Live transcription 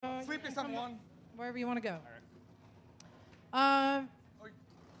Next on one. Wherever you want to go.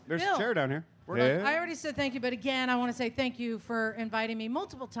 There's Bill. a chair down here. I already said thank you, but again, I want to say thank you for inviting me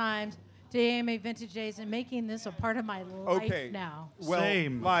multiple times to AMA Vintage Days and making this a part of my life now. Well,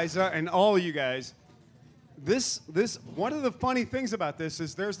 Same. Liza and all of you guys, this one of the funny things about this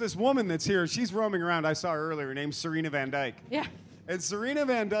is there's this woman that's here. She's roaming around. I saw her earlier. Her name's Serena Van Dyke. Yeah. And Serena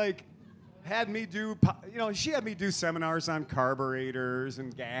Van Dyke had me do, she had me do seminars on carburetors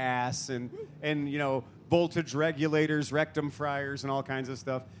and gas and voltage regulators, rectum fryers, and all kinds of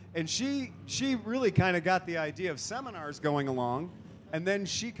stuff. And she really kind of got the idea of seminars going along. And then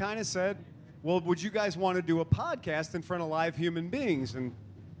she kind of said, well, would you guys want to do a podcast in front of live human beings? And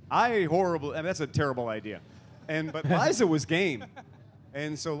that's a terrible idea. But Liza was game.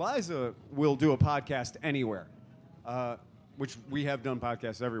 And so Liza will do a podcast anywhere, which we have done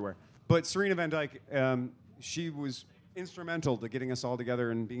podcasts everywhere. But Serena Van Dyke, she was instrumental to getting us all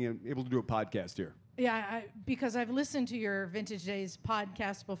together and being able to do a podcast here. Yeah, because I've listened to your Vintage Days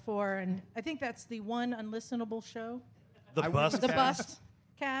podcast before, and I think that's the one unlistenable show. The bus. The bus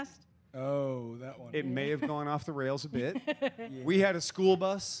cast. Oh, that one. It may have gone off the rails a bit. We had a school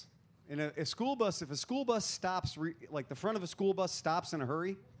bus. And a school bus, if a school bus stops, like the front of a school bus stops in a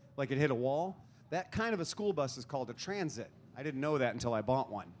hurry, like it hit a wall, that kind of a school bus is called a transit. I didn't know that until I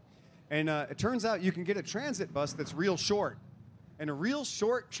bought one. And it turns out you can get a transit bus that's real short. And a real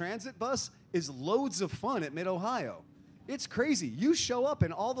short transit bus is loads of fun at Mid-Ohio. It's crazy. You show up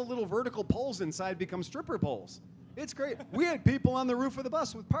and all the little vertical poles inside become stripper poles. It's great. We had people on the roof of the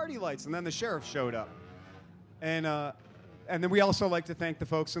bus with party lights, and then the sheriff showed up. And then we also like to thank the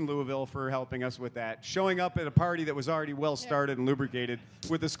folks in Louisville for helping us with that. Showing up at a party that was already well started and lubricated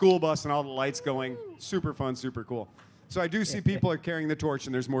with a school bus and all the lights going. Super fun, super cool. So I do see people are carrying the torch,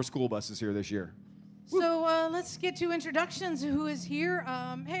 and there's more school buses here this year. So let's get to introductions. Who is here?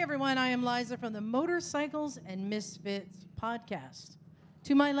 Hey, everyone. I am Liza from the Motorcycles and Misfits podcast.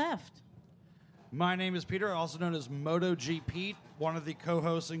 To my left. My name is Peter, also known as MotoG Pete, one of the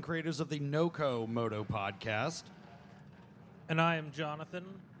co-hosts and creators of the NoCo Moto podcast. And I am Jonathan,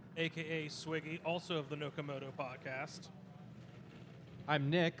 a.k.a. Swiggy, also of the Nokomoto podcast. I'm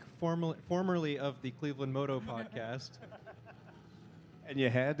Nick, formerly of the Cleveland Moto podcast. And you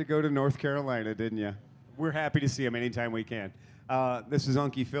had to go to North Carolina, didn't you? We're happy to see him anytime we can. This is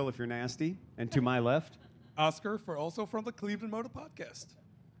Unky Phil, if you're nasty. And to my left, Oscar, also from the Cleveland Motor Podcast.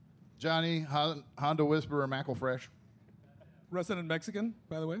 Johnny, Honda Whisperer, McElfresh. Resident Mexican,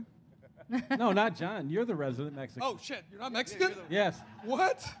 by the way. No, not John. You're the resident Mexican. Oh, shit. You're not Mexican? Yes.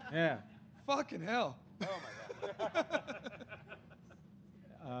 What? Yeah. Fucking hell.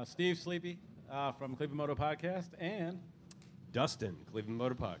 Steve Sleepy from Cleveland Moto Podcast, and Dustin, Cleveland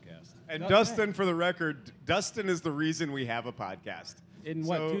Motor Podcast. And Dustin, for the record, Dustin is the reason we have a podcast. In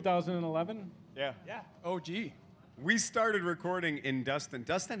 2011? Yeah. Oh, gee. We started recording in Dustin.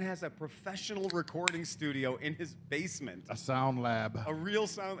 Dustin has a professional recording studio in his basement. A sound lab. A real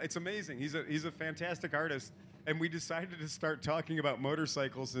sound. It's amazing. He's a fantastic artist. And we decided to start talking about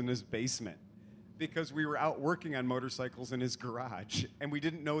motorcycles in his basement because we were out working on motorcycles in his garage, and we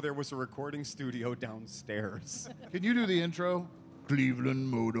didn't know there was a recording studio downstairs. Can you do the intro? Cleveland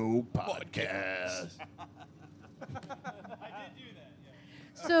Moto Podcast.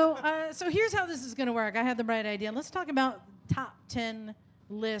 So here's how this is going to work. I had the right idea. Let's talk about top 10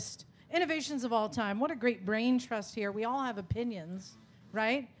 list innovations of all time. What a great brain trust here. We all have opinions,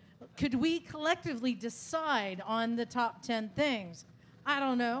 right? Could we collectively decide on the top 10 things? I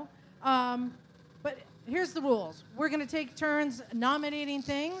don't know. But here's the rules. We're going to take turns nominating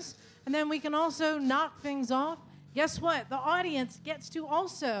things, and then we can also knock things off. Guess what? The audience gets to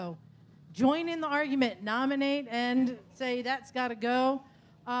also join in the argument, nominate, and say that's got to go.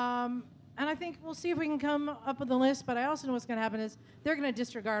 And I think we'll see if we can come up with a list, but I also know what's going to happen is they're going to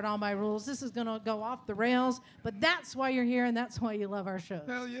disregard all my rules. This is going to go off the rails, but that's why you're here, and that's why you love our shows.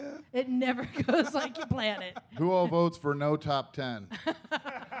 Hell yeah. It never goes like you plan it. Who all votes for no top 10?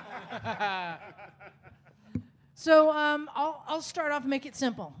 So I'll start off and make it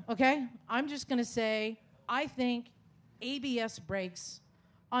simple, okay? I'm just going to say I think ABS brakes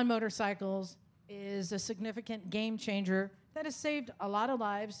on motorcycles is a significant game changer that has saved a lot of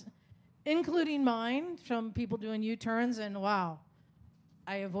lives, including mine, from people doing U-turns, and wow,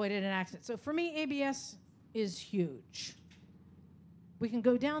 I avoided an accident. So for me, ABS is huge. We can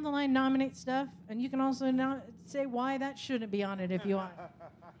go down the line, nominate stuff, and you can also say why that shouldn't be on it if you want.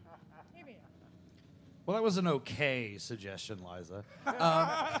 Well, that was an okay suggestion, Liza.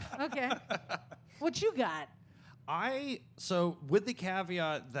 Okay. What you got? So with the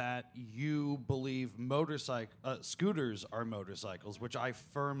caveat that you believe scooters are motorcycles, which I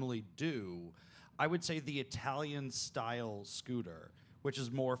firmly do, I would say the Italian style scooter, which is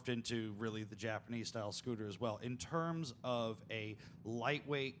morphed into really the Japanese style scooter as well, in terms of a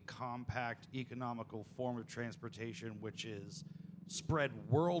lightweight, compact, economical form of transportation, which is spread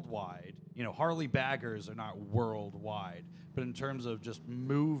worldwide. You know, Harley baggers are not worldwide, but in terms of just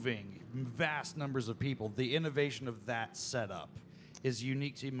moving vast numbers of people, the innovation of that setup is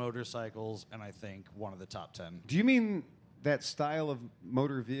unique to motorcycles, and I think one of the top 10. Do you mean that style of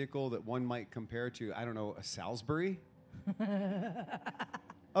motor vehicle that one might compare to, I don't know, a Salisbury?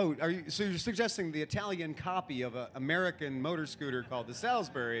 Oh, so you're suggesting the Italian copy of an American motor scooter called the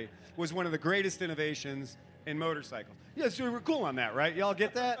Salisbury was one of the greatest innovations in motorcycles? Yeah, so we're cool on that, right? Y'all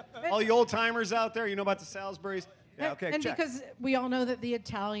get that? All you old timers out there, you know about the Salisburys? Yeah, okay, and check. because we all know that the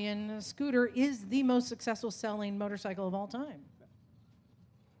Italian scooter is the most successful selling motorcycle of all time.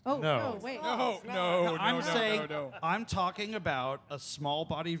 Oh, No. wait. No. I'm saying I'm talking about a small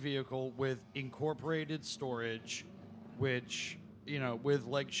body vehicle with incorporated storage, which, you know, with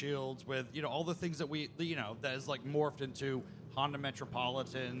leg shields, with, you know, all the things that that is like morphed into Honda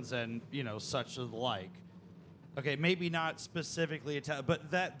Metropolitans and, you know, such of the like. Okay, maybe not specifically Italian, but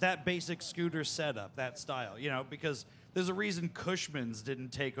that basic scooter setup, that style, you know, because there's a reason Cushman's didn't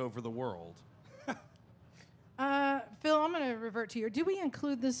take over the world. Phil, I'm going to revert to you. Do we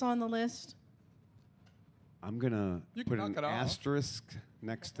include this on the list? I'm going You to can put knock an it off. asterisk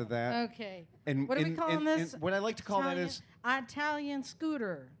next to that. Okay. And What are we calling this? what I like to call that is, Italian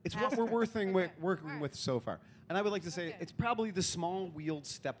scooter. it's what we're working Okay. with so far. And I would like to say it's probably the small-wheeled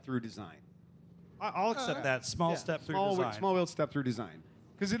step-through design. I'll accept that small step through design. Small-wheeled step-through design.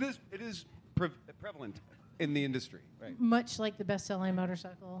 Because it is prevalent in the industry. Right. Much like the best-selling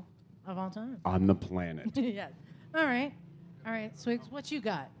motorcycle of all time. On the planet. Yeah. All right. Swigs, what you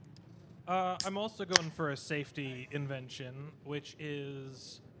got? I'm also going for a safety invention, which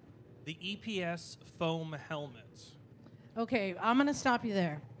is the EPS foam helmet. Okay, I'm going to stop you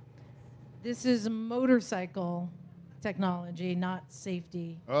there. This is motorcycle technology, not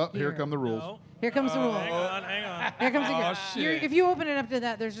safety. Oh, here gear. come the rules. No. Here comes the rule. Hang on. Here comes the gear. shit. If you open it up to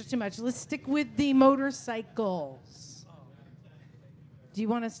that, there's just too much. Let's stick with the motorcycles. Do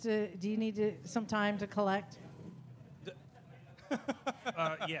you need some time to collect?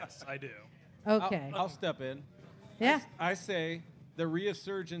 Yes, I do. Okay. I'll step in. Yeah. I say the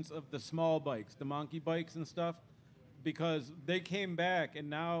resurgence of the small bikes, the monkey bikes and stuff, because they came back, and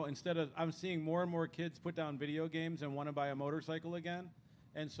now I'm seeing more and more kids put down video games and want to buy a motorcycle again.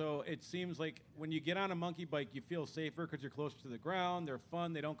 And so it seems like when you get on a monkey bike, you feel safer because you're closer to the ground. They're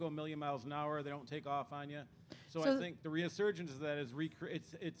fun. They don't go a million miles an hour. They don't take off on you. So I think the resurgence of that is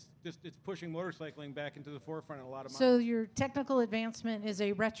it's pushing motorcycling back into the forefront in a lot of So minds. your technical advancement is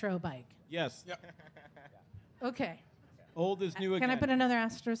a retro bike. Yes. Okay. Old is new again. Can I put another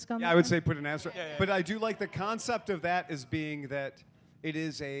asterisk on that? Yeah, I would one? say put an asterisk. But I do like the concept of that as being that it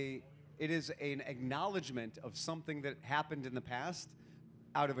is an acknowledgement of something that happened in the past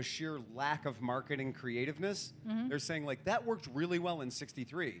out of a sheer lack of marketing creativeness. Mm-hmm. They're saying, like, that worked really well in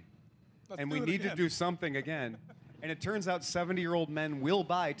 63. Let's And do we it need to again. do something again. And it turns out 70-year-old men will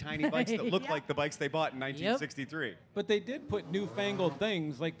buy tiny bikes that look Yep. like the bikes they bought in 1963. But they did put newfangled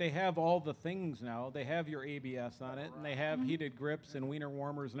things, like they have all the things now. They have your ABS on it, and they have heated grips and wiener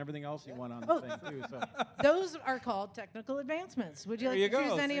warmers and everything else you want on the thing, too. So Those are called technical advancements. Would you There like you to go.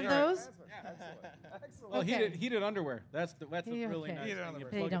 choose any of See? those? well, Okay. heated underwear. That's the really Okay. nice Heated thing. underwear. You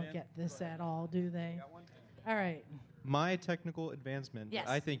They plug it don't in. get this at all, do they? All right. My technical advancement, Yes.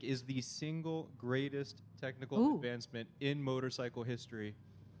 I think, is the single greatest technical Ooh. advancement in motorcycle history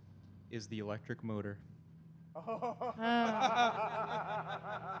is the electric motor.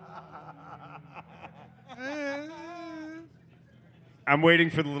 I'm waiting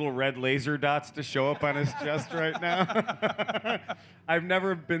for the little red laser dots to show up on his chest right now. I've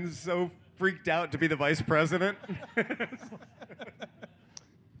never been so freaked out to be the vice president.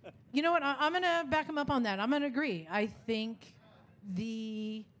 You know what? I'm going to back him up on that. I'm going to agree. I think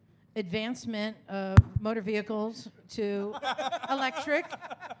the advancement of motor vehicles to electric,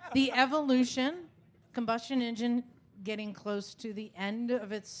 the evolution, combustion engine getting close to the end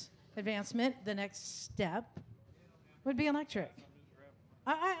of its advancement, the next step would be electric.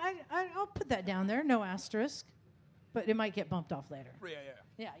 I'll put that down there, no asterisk, but it might get bumped off later.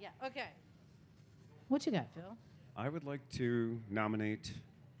 Yeah. Yeah. Okay. What you got, Phil? I would like to nominate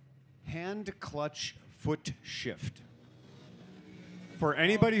hand clutch foot shift. For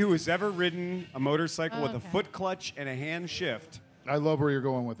anybody who has ever ridden a motorcycle with a Okay. foot clutch and a hand shift, I love where you're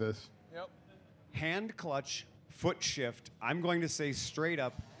going with this. Yep. hand clutch foot shift, I'm going to say straight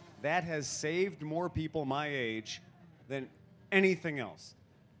up, that has saved more people my age than anything else.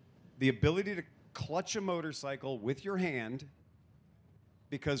 The ability to clutch a motorcycle with your hand,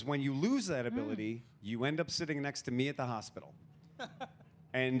 because when you lose that ability, you end up sitting next to me at the hospital.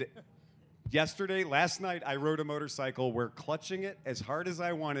 And last night, I rode a motorcycle where clutching it as hard as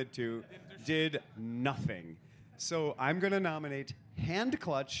I wanted to did nothing. So I'm going to nominate hand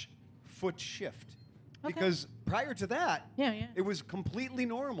clutch, foot shift. Okay. Because prior to that, Yeah, yeah. it was completely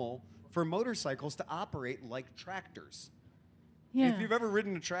normal for motorcycles to operate like tractors. Yeah. If you've ever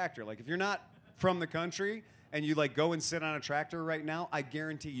ridden a tractor, like if you're not from the country and you like go and sit on a tractor right now, I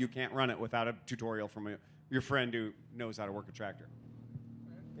guarantee you can't run it without a tutorial from your friend who knows how to work a tractor.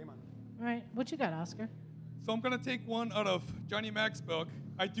 Come on. All right. What you got, Oscar? So I'm going to take one out of Johnny Mac's book.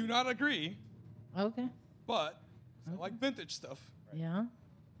 I do not agree, Okay. but I like vintage stuff. Yeah.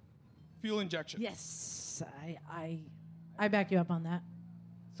 Fuel injection. Yes. I back you up on that.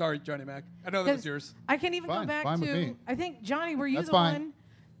 Sorry, Johnny Mac. I know that was 'Cause yours. I can even go Fine, back fine with to. me. I think Johnny, were you That's the fine. one?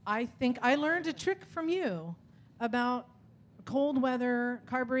 I think I learned a trick from you about cold weather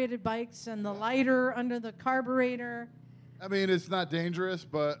carbureted bikes and the lighter under the carburetor. I mean, it's not dangerous,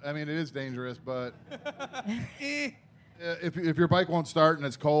 but I mean, it is dangerous. But if your bike won't start and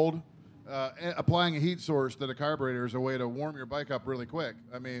it's cold, applying a heat source to the carburetor is a way to warm your bike up really quick.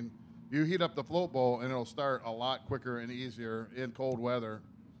 I mean, you heat up the float bowl and it'll start a lot quicker and easier in cold weather,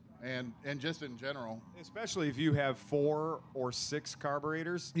 and just in general. Especially if you have 4 or 6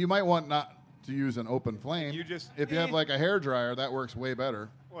 carburetors. You might want not to use an open flame. If you have like a hair dryer, that works way better.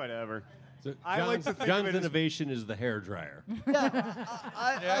 Whatever. So I like to think John's of it as- innovation is the hair dryer.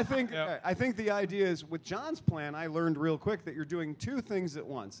 I think the idea is with John's plan, I learned real quick that you're doing 2 things at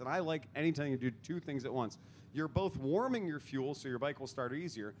once. And I like anytime you do 2 things at once. You're both warming your fuel so your bike will start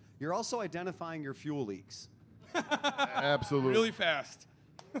easier. You're also identifying your fuel leaks. Absolutely. Really fast.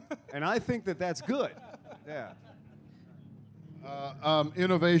 And I think that that's good. Yeah.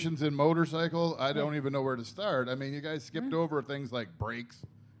 Innovations in motorcycle, I don't even know where to start. I mean, you guys skipped over things like brakes.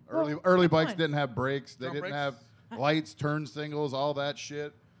 Early bikes didn't have brakes. They No didn't brakes. have lights, turn signals, all that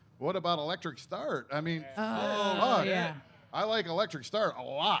shit. What about electric start? I mean, fuck. yeah. I like electric start a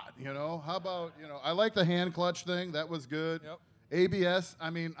lot, How about, I like the hand clutch thing. That was good. Yep. ABS, I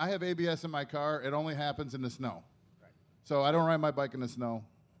mean, I have ABS in my car. It only happens in the snow. So I don't ride my bike in the snow.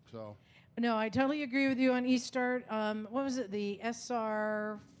 So No, I totally agree with you on e-start. What was it? The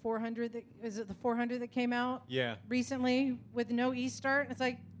SR 400? Is it the 400 that came out? Yeah. Recently with no e-start? It's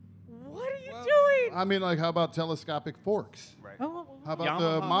like, what are you Well, doing? I mean, like, how about telescopic forks? Right. Oh, How about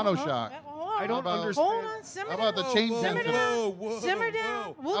the monoshock? I don't understand. Hold on, simmer How about down. the chain Simmer sensor? down. Simmer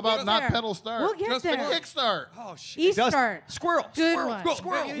down. We'll How about get not there. pedal start? We'll get Just there. the kickstart. Oh, shit. E-start. Squirrel. Good Squirrel. one.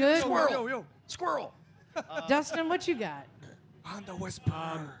 Squirrel. Good one. Yo. Squirrel. Dustin, what you got? Honda Whisper.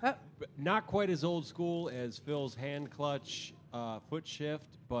 Oh, Not quite as old school as Phil's hand clutch, foot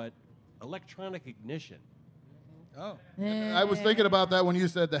shift, but electronic ignition. Oh. I was thinking about that when you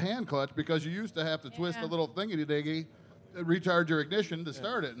said the hand clutch, because you used to have to twist Yeah. a little thingy-diggy, recharge your ignition to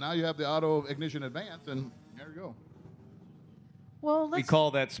start it. Now you have the auto ignition advance, and there you go. well, We let's.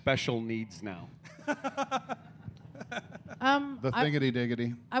 call that special needs now. The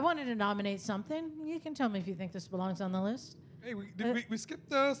thingity-diggity. I wanted to nominate something. You can tell me if you think this belongs on the list. Hey, we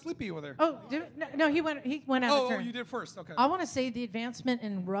skipped Sleepy over there. Oh, no, he went out of Oh, turn. you did first. Okay. I want to say the advancement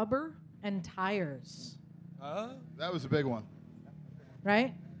in rubber and tires, That was a big one.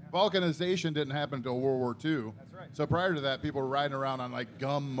 right? Vulcanization didn't happen until World War II. That's right. So prior to that, people were riding around on like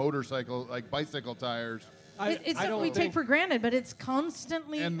gum motorcycle, like bicycle tires, It's something we take for granted, but it's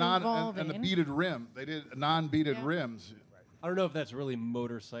constantly and evolving. the beaded rim. They did non-beaded Yeah. rims. I don't know if that's really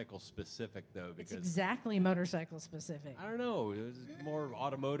motorcycle specific though, It's because exactly motorcycle specific. I don't know. It was more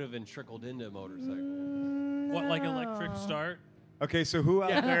automotive and trickled into motorcycle. What, like electric start? Okay, so who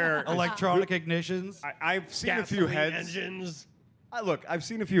out there? Electronic ignitions. I've seen a few heads. Engines. I've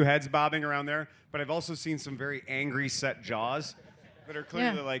seen a few heads bobbing around there, but I've also seen some very angry set jaws that are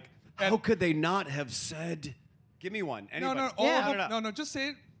clearly Yeah. like, how could they not have said? Give me one. No, Anybody? no, oh, Yeah. no, just say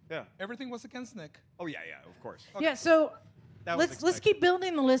it. Yeah. Everything was against Nick. Oh yeah, of course. Yeah, so That was let's expected. keep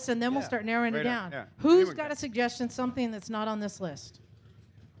building the list, and then we'll Yeah. start narrowing it Right on, down. yeah. Who's Anyone got got a suggestion, something that's not on this list?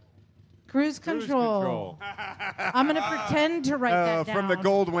 Cruise control. I'm going to pretend to write that down. From the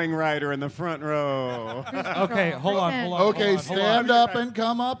Goldwing rider in the front row. Cruise control. Okay, hold on, Pretend. hold on. Okay, stand up and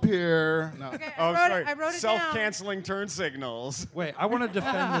come up here. No. Okay, Oh, I sorry. wrote it down. Self-canceling turn signals. Wait, I want to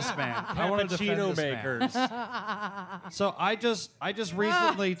defend this man. I want to defend Cappuccino this man. makers. So I just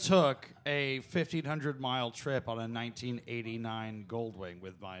recently took a 1,500-mile trip on a 1989 Goldwing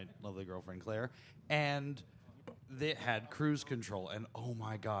with my lovely girlfriend Claire, and that had cruise control, and oh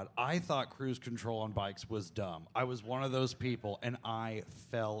my god, I thought cruise control on bikes was dumb. I was one of those people, and I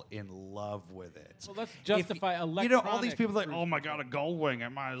fell in love with it. Well, let's justify You know, all these people like, oh my god, a Gullwing, it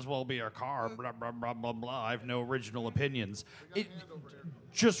might as well be a car, blah, blah, blah, blah, blah. I have no original opinions.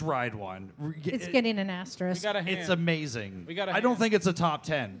 Just ride one. It's getting an asterisk. We got a hand. It's amazing. We got a I don't hand. think it's a top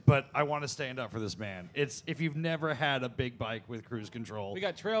 10, but I want to stand up for this man. It's if you've never had a big bike with cruise control, We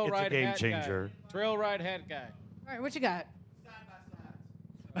got trail it's ride a game hat changer. guy. Trail ride hat guy. All right, what you got?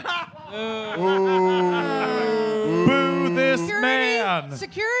 Boo this Security? man!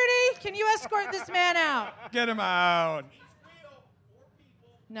 Security? Can you escort this man out? Get him out.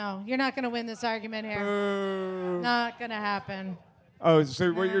 No, you're not going to win this argument here. Not going to happen. Oh, so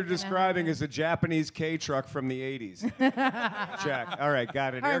what Not you're gonna describing happen. is a Japanese K truck from the 80s. Check. All right,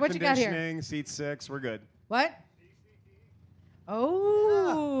 got it. All right, Air what you got here? conditioning, seat 6, we're good. What?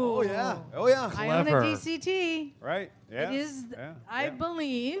 Oh. Oh, yeah. Oh, yeah. I own a Clever. DCT. Right? Yeah. It is, Yeah. I yeah.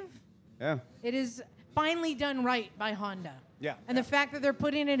 believe, Yeah. it is finally done right by Honda. Yeah. And the fact that they're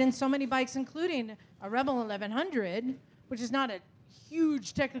putting it in so many bikes, including a Rebel 1100, which is not a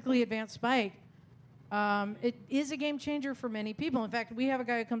huge technically advanced bike, it is a game changer for many people. In fact, we have a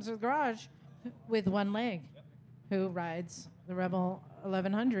guy who comes to the garage with one leg who rides the Rebel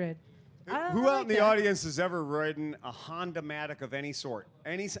 1100. Who out in the audience has ever ridden a Honda-Matic of any sort?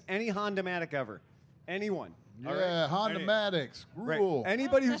 Any Honda-Matic ever? Anyone? All Yeah, right. Honda Any- Matics. Right. Rule.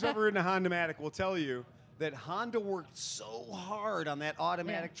 Anybody who's ever ridden a Honda-Matic will tell you that Honda worked so hard on that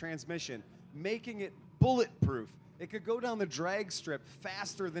automatic transmission, making it bulletproof. It could go down the drag strip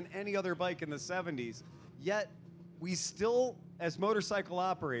faster than any other bike in the 70s. Yet, we still, as motorcycle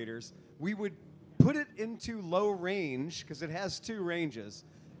operators, we would put it into low range, because it has 2 ranges,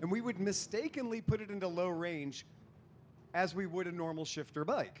 and we would mistakenly put it into low range as we would a normal shifter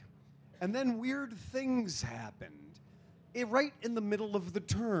bike. And then weird things happened. Right in the middle of the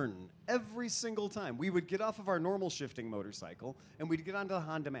turn, every single time. We would get off of our normal shifting motorcycle, and we'd get onto the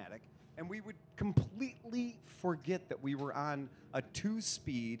Honda-Matic, and we would completely forget that we were on a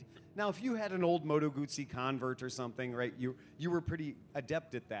 2-speed. Now, if you had an old Moto Guzzi Convert or something, right, you were pretty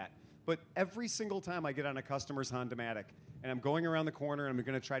adept at that. But every single time I get on a customer's Honda-Matic, and I'm going around the corner and I'm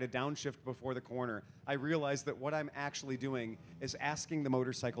going to try to downshift before the corner, I realize that what I'm actually doing is asking the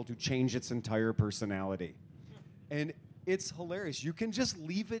motorcycle to change its entire personality. And it's hilarious. You can just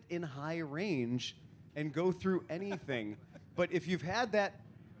leave it in high range and go through anything. But if you've had that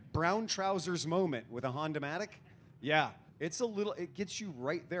brown trousers moment with a Honda-Matic, yeah, it gets you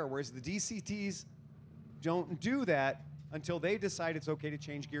right there. Whereas the DCTs don't do that until they decide it's okay to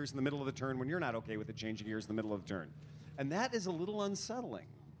change gears in the middle of the turn when you're not okay with it changing gears in the middle of the turn. And that is a little unsettling.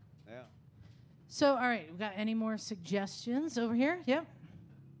 Yeah. So, all right, we got any more suggestions over here? Yep.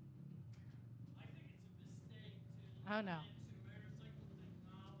 Oh, no.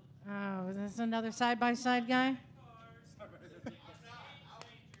 Oh, is this another side-by-side guy?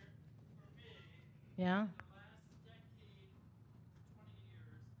 Yeah.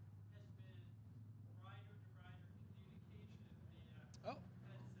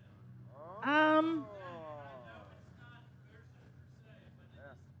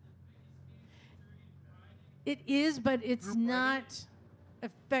 It is, but it's not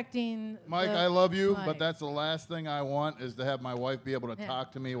affecting. Mike, the I love you, bike. but that's the last thing I want is to have my wife be able to Yeah.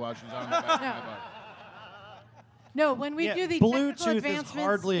 talk to me while she's on the back of my bike. No, when we do the technical Bluetooth is advancements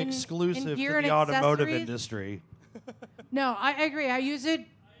hardly in exclusive gear to and the automotive accessories- industry. No, I agree. I use it,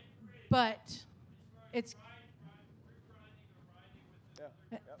 but it's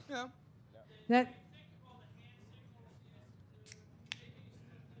Yeah. that.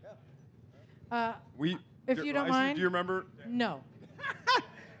 If you don't mind. Do you remember? No.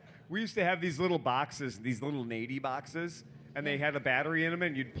 We used to have these little boxes, these little Nady boxes, and they had a battery in them,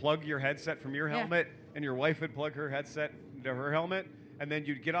 and you'd plug your headset from your Yeah. helmet, and your wife would plug her headset into her helmet, and then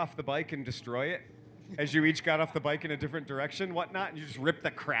you'd get off the bike and destroy it as you each got off the bike in a different direction, whatnot, and you just rip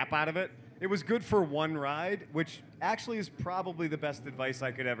the crap out of it. It was good for one ride, which actually is probably the best advice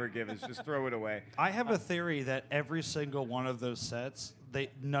I could ever give, is just throw it away. I have a theory that every single one of those sets,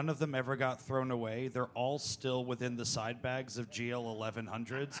 none of them ever got thrown away. They're all still within the side bags of GL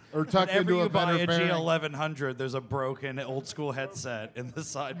 1100s. Or tucked Whenever into a you buy better a bearing. GL 1100, there's a broken old school headset in the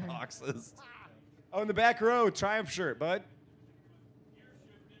side boxes. Oh, in the back row, Triumph shirt, bud.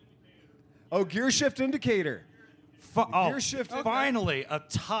 Oh, gear shift indicator. Gear shift. Finally, a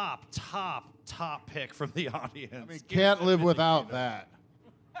top pick from the audience. Can't live without that.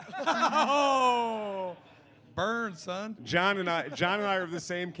 Oh, burn, son. John and I are of the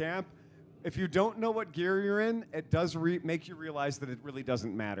same camp. If you don't know what gear you're in, it does make you realize that it really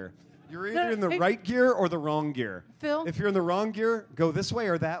doesn't matter. You're either in the right gear or the wrong gear. Phil? If you're in the wrong gear, go this way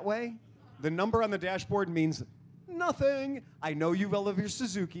or that way. The number on the dashboard means nothing. I know you love your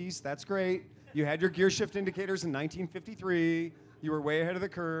Suzukis. That's great. You had your gear shift indicators in 1953. You were way ahead of the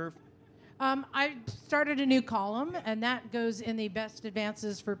curve. I started a new column, and that goes in the best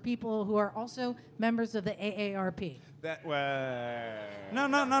advances for people who are also members of the AARP. That way. No.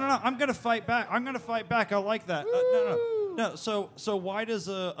 I'm gonna fight back. I like that. No. So why does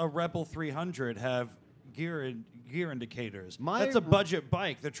a Rebel 300 have gear indicators? That's a budget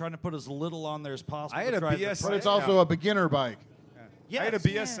bike. They're trying to put as little on there as possible. I had a drive the BSA. But it's also a beginner bike. I had a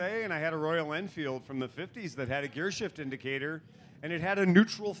BSA and I had a Royal Enfield from the 50s that had a gear shift indicator, and it had a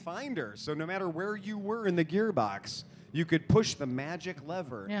neutral finder. So no matter where you were in the gearbox, you could push the magic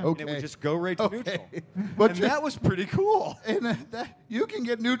lever, Yeah. and it would just go right to neutral. But And that was pretty cool. And you can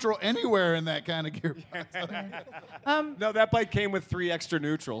get neutral anywhere in that kind of gearbox. No, that bike came with 3 extra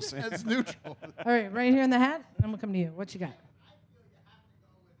neutrals. It's neutral. All right, right here in the hat. I'm going to come to you. What you got?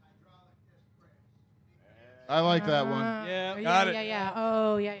 I like that one. Yeah. Got it. Yeah.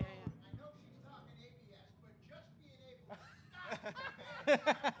 Oh, yeah.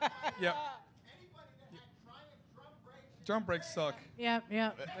 Yep. Drum brakes suck. Yeah.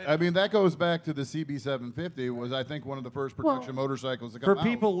 I mean, that goes back to the CB750. Was I think one of the first production motorcycles to come For out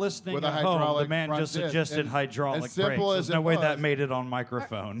people listening with a at home, the hydraulic man front just disc. suggested And hydraulic as simple brakes. as There's no it way was, that made it on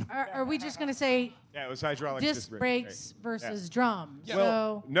microphone. Are we just going to say Yeah, it was hydraulic disc brakes versus drums?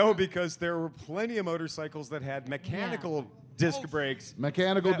 Well, So no, because there were plenty of motorcycles that had mechanical disc brakes.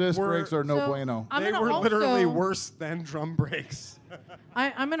 Mechanical that disc were- brakes are no So, bueno. I'm They gonna were also- literally worse than drum brakes.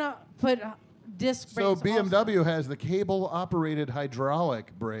 I'm going to put disc brakes. So also. BMW has the cable-operated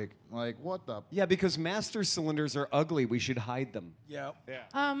hydraulic brake. Like, what the? Yeah, because master cylinders are ugly. We should hide them. Yeah.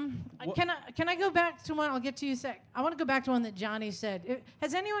 Can I go back to one? I'll get to you in a sec. I want to go back to one that Johnny said.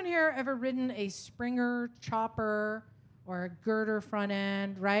 Has anyone here ever ridden a Springer chopper or a girder front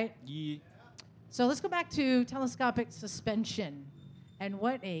end, right? So let's go back to telescopic suspension and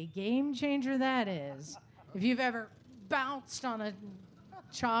what a game changer that is. If you've ever bounced on a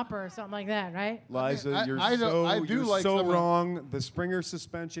chopper or something like that, right? Liza, I- you're I don't- so, I do you're like so some of- wrong. The Springer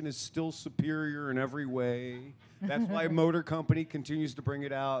suspension is still superior in every way. That's why Motor Company continues to bring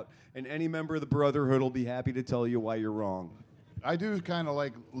it out, and any member of the Brotherhood will be happy to tell you why you're wrong. I do kind of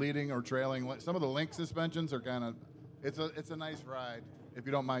like leading or trailing. Some of the link suspensions are kind of. It's a nice ride if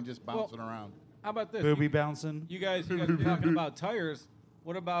you don't mind just bouncing around. How about this? Booby bouncing. You guys are talking about tires.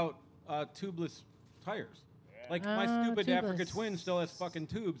 What about tubeless tires? Like my stupid Africa tubeless. Twin still has fucking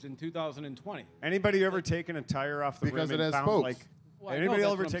tubes in 2020. Anybody ever taken a tire off the Because rim it and has found spokes. like? Well, I know, Anybody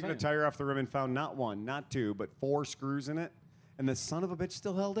that's ever what I'm taken a saying. tire off the rim and found not 1, not 2, but 4 screws in it, and the son of a bitch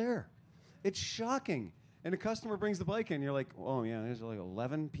still held air? It's shocking. And a customer brings the bike in, you're like, oh yeah, there's like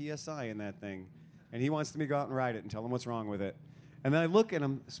 11 psi in that thing, and he wants me to go out and ride it and tell him what's wrong with it. And then I look and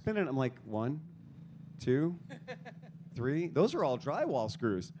I'm spinning it. I'm like, 1, 2, 3. Those are all drywall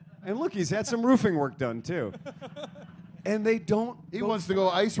screws. And look, he's had some roofing work done too. And they don't. He wants to go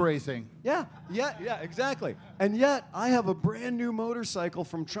ice racing. Yeah, exactly. And yet, I have a brand new motorcycle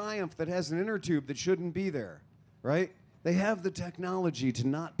from Triumph that has an inner tube that shouldn't be there, right? They have the technology to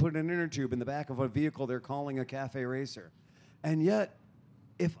not put an inner tube in the back of a vehicle they're calling a cafe racer. And yet,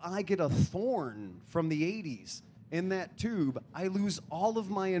 if I get a thorn from the 80s in that tube, I lose all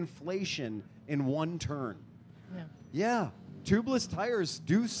of my inflation in one turn. Yeah, tubeless tires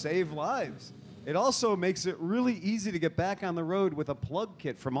do save lives. It also makes it really easy to get back on the road with a plug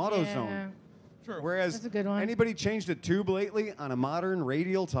kit from AutoZone. Yeah. Sure. Whereas, That's a good one. anybody changed a tube lately on a modern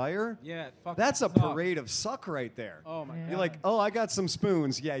radial tire? Yeah, it fucking That's a sucks. parade of suck right there. Oh my Yeah. You're like, oh, I got some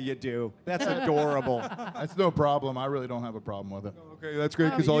spoons. Yeah, you do. That's adorable. That's no problem. I really don't have a problem with it. Okay, that's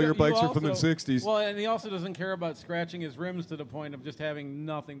great because You- all your you bikes are from the also- 60s. Well, and he also doesn't care about scratching his rims to the point of just having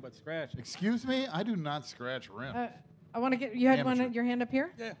nothing but scratch. Excuse me? I do not scratch rims. I want to get you had Amateur. your hand up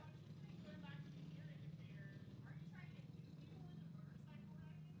here. Yeah.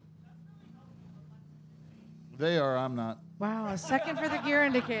 They are. I'm not. Wow, a second for the gear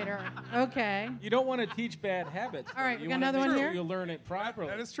indicator. Okay. You don't want to teach bad habits. All right, though. we You got wanna another make one sure here? You learn it properly.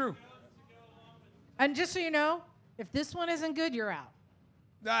 That is true. And just so you know, if this one isn't good, you're out.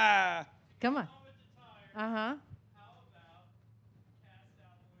 Ah. Come on.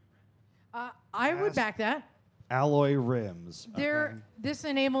 I would back that. Alloy rims. This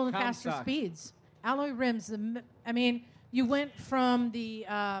enabled faster Comstock. speeds. Alloy rims. I mean, you went from the.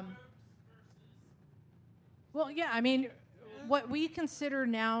 Well, yeah. I mean, what we consider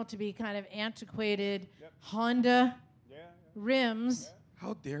now to be kind of antiquated Honda rims.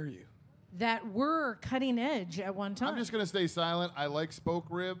 How dare you? that were cutting edge at one time. I'm just going to stay silent. I like spoke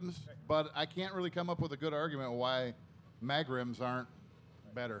rims, but I can't really come up with a good argument why mag rims aren't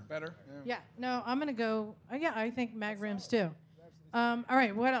better. Better. Yeah, no, I'm going to go. Yeah, I think mag rims too. All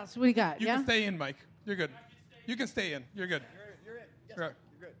right, what else? What do you got? You yeah? can stay in, Mike. You're good. You can stay in. You're good. You're in. Yes, Right.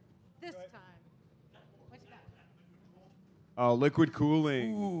 you're good. This time. What you got? Liquid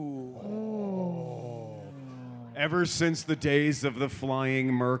cooling. Ever since the days of the flying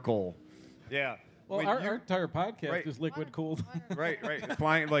Merkel. Yeah. Well, When our you- entire podcast Right. is liquid cooled. right.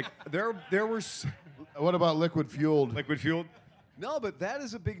 Flying like there were What about liquid fueled? liquid fueled. No, but that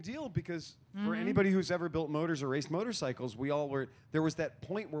is a big deal because for anybody who's ever built motors or raced motorcycles, there was that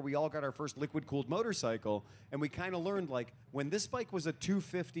point where we all got our first liquid cooled motorcycle, and we kind of learned like when this bike was a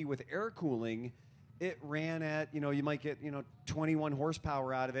 250 with air cooling, it ran at you might get 21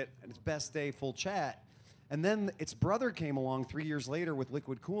 horsepower out of it, and its best day full chat. And then its brother came along 3 years later with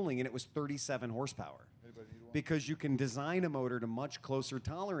liquid cooling, and it was 37 horsepower. Because you can design a motor to much closer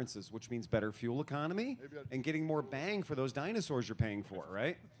tolerances, which means better fuel economy and getting more bang for those dinosaurs you're paying for,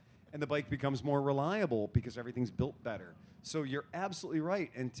 right? And the bike becomes more reliable because everything's built better. So you're absolutely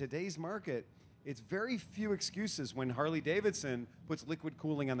right. In today's market, it's very few excuses when Harley Davidson puts liquid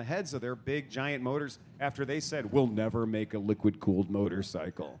cooling on the heads of their big giant motors after they said, we'll never make a liquid cooled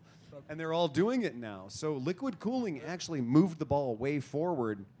motorcycle. And they're all doing it now. So liquid cooling actually moved the ball way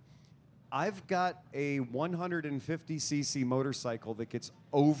forward. I've got a 150cc motorcycle that gets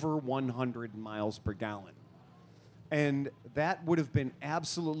over 100 miles per gallon. And that would have been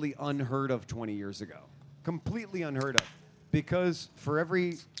absolutely unheard of 20 years ago. Completely unheard of. Because for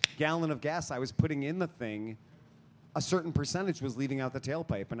every gallon of gas I was putting in the thing, a certain percentage was leaving out the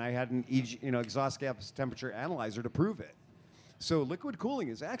tailpipe, and I had an exhaust gas temperature analyzer to prove it. So liquid cooling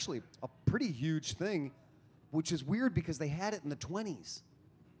is actually a pretty huge thing, which is weird because they had it in the 20s.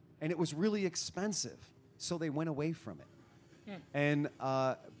 And it was really expensive, so they went away from it. And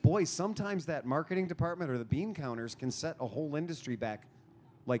boy, sometimes that marketing department or the bean counters can set a whole industry back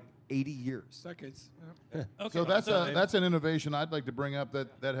like 80 years. Decades. Yeah. Okay, So that's an innovation I'd like to bring up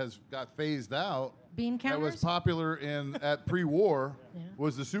that has got phased out. Bean That was counters? popular at pre-war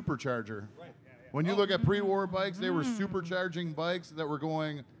was the supercharger. When you look at pre-war bikes, they were supercharging bikes that were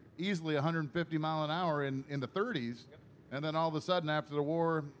going easily 150 mile an hour in the 30s. And then all of a sudden, after the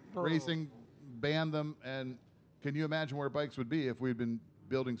war, racing banned them. And can you imagine where bikes would be if we'd been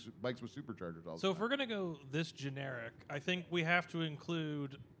building bikes with superchargers all the So time? if we're going to go this generic, I think we have to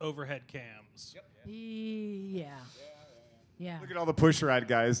include overhead cams. Yeah. Yeah. Look at all the push rod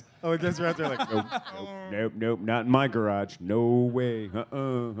guys. Oh, I guess we're out there like, nope, not in my garage. No way.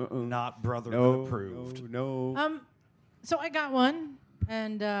 Not brotherhood No, approved. no. So I got one,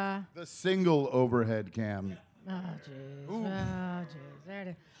 and The single overhead cam. oh jeez, oh jeez, there it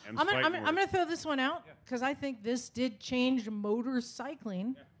is. M's I'm fighting gonna words. throw this one out because I think this did change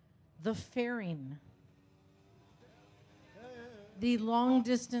motorcycling. The fairing, the long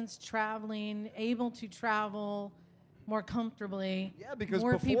distance traveling, able to travel more comfortably. Yeah, because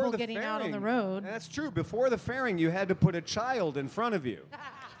more before people the getting fairing, out on the road. That's true. Before the fairing, you had to put a child in front of you.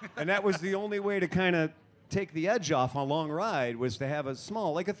 And that was the only way to kind of take the edge off on a long ride was to have a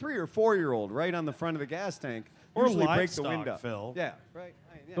small, like a 3 or 4 year old, right on the front of the gas tank. Or Usually break the livestock, window. Phil. Yeah, right.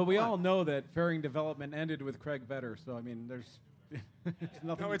 Yeah, But we come on. all know that fairing development ended with Craig Vetter. So I mean, there's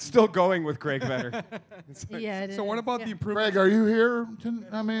nothing. No, it's still going with Craig Vetter. Yeah. it So what is. about Yeah. the improvements? Greg, are you here?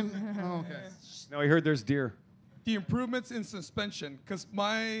 I mean, okay. No, I heard there's deer. The improvements in suspension, because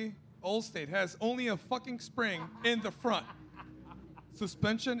my old state has only a fucking spring in the front.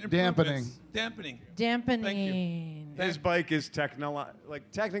 Suspension improvements. Dampening. Dampening. His bike is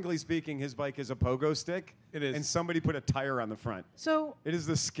technically speaking, his bike is a pogo stick. It is. And somebody put a tire on the front. So It is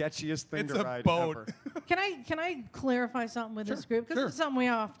the sketchiest thing It's to a ride boat. ever. can I clarify something with this group? Because sure. it's something we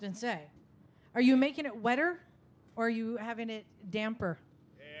often say. Are you making it wetter, or are you having it damper?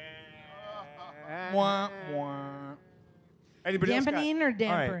 Wah, wah. Anybody else got- Dampening or All right,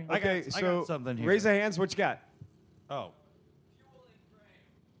 dampering? Okay, I got so something here. raise a hands. What you got? Oh.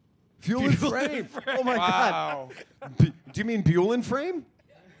 Fuel and frame. Oh my Wow. God. Do you mean Buell and frame?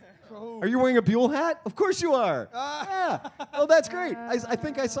 Are you wearing a Buell hat? Of course you are. Yeah. Oh, that's great. I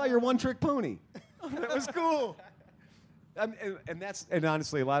think I saw your one-trick pony. That was cool. And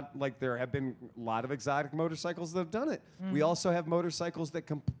honestly, a lot like there have been a lot of exotic motorcycles that have done it. We also have motorcycles that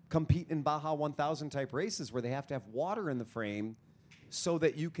compete in Baja 1000 type races where they have to have water in the frame so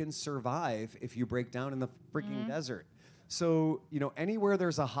that you can survive if you break down in the freaking desert. So anywhere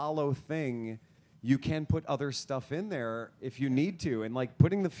there's a hollow thing, you can put other stuff in there if you need to. And like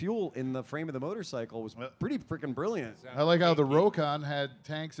putting the fuel in the frame of the motorcycle was pretty freaking brilliant. I like how the Rokon had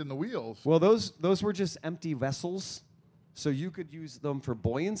tanks in the wheels. Well, those were just empty vessels, so you could use them for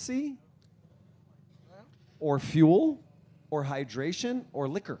buoyancy, or fuel, or hydration, or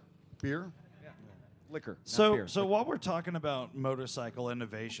liquor. Beer? Liquor. not So, beer. so while we're talking about motorcycle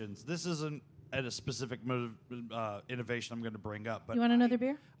innovations, this isn't at a specific innovation I'm going to bring up, but You want another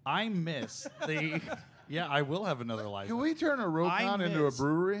beer? I miss the. Yeah, I will have another life. Can we turn a Rokon into a miss-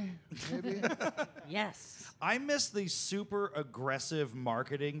 brewery? Maybe. Yes. I miss the super aggressive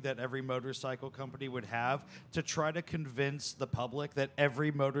marketing that every motorcycle company would have to try to convince the public that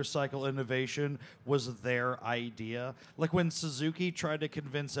every motorcycle innovation was their idea. Like when Suzuki tried to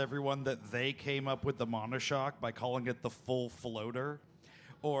convince everyone that they came up with the monoshock by calling it the full floater.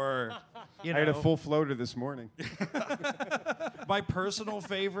 Or, you know, I had a full floater this morning. my personal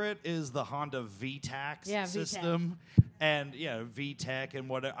favorite is the Honda VTAC Yeah, VTAC. system. And yeah, VTEC and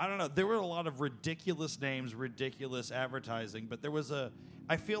whatever. I don't know. There were a lot of ridiculous names, ridiculous advertising, but there was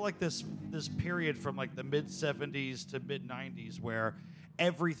I feel like this period from like the mid 70s to mid 90s where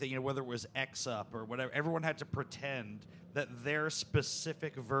everything, you know, whether it was X-Up or whatever, everyone had to pretend that their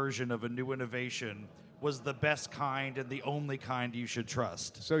specific version of a new innovation was the best kind and the only kind you should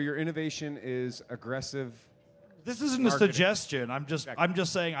trust. So your innovation is aggressive. This isn't marketing. a suggestion. I'm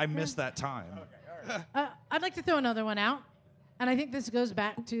just saying I miss that time. I'd like to throw another one out, and I think this goes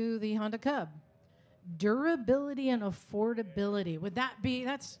back to the Honda Cub. Durability and affordability. Would that be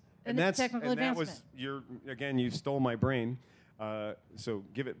that's a technical advancement? You stole my brain. So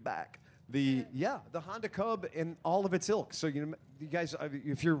give it back. The Honda Cub and all of its ilk. So you guys,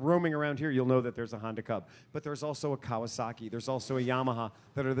 if you're roaming around here, you'll know that there's a Honda Cub, but there's also a Kawasaki. There's also a Yamaha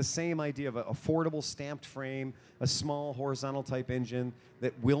that are the same idea of an affordable stamped frame, a small horizontal type engine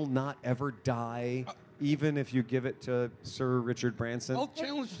that will not ever die, even if you give it to Sir Richard Branson. I'll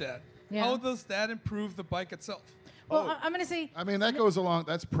challenge that. Yeah. How does that improve the bike itself? Well, I'm going to say. I mean, that goes along.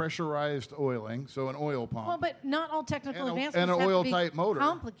 That's pressurized oiling, so an oil pump. Well, but not all technical And advancements an have to be oil-type motor.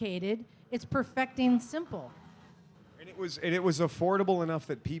 complicated. It's perfecting simple. And it was affordable enough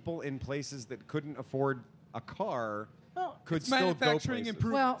that people in places that couldn't afford a car Well, could It's still go manufacturing places.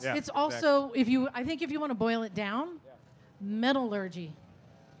 improvements. Well, it's also I think if you want to boil it down, metallurgy.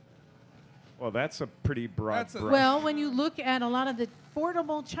 Well, that's a pretty broad That's a- brush. Well, when you look at a lot of the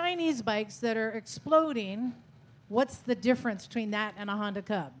affordable Chinese bikes that are exploding, what's the difference between that and a Honda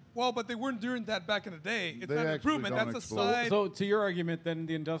Cub? Well, but they weren't doing that back in the day. It's They not an actually improvement. don't That's a explode. side. So, to your argument, then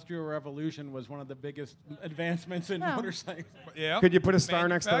the Industrial Revolution was one of the biggest advancements in Well. motorcycles. yeah. Could you put a star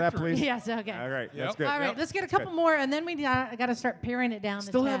next to that, Manufacturing. please? Yes, okay. All right, Yep. that's good. All right, Yep. let's get a couple more, and then we got to start paring it down.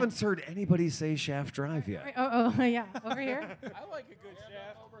 Still the haven't tab. heard anybody say shaft drive yet. Oh, yeah, over here. I like a good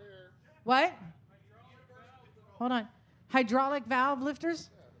shaft. What? Hold on. Hydraulic valve lifters?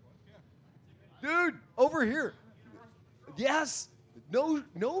 Dude, over here. Yes.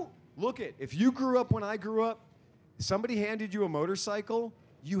 No. Look it. If you grew up when I grew up, somebody handed you a motorcycle,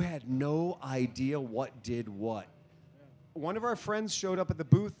 you had no idea what did what. One of our friends showed up at the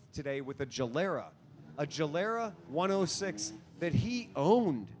booth today with a Gilera 106 that he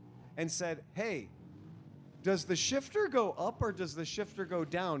owned, and said, "Hey, does the shifter go up or does the shifter go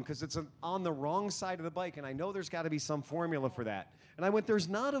down? Because it's on the wrong side of the bike, and I know there's got to be some formula for that." And I went, "There's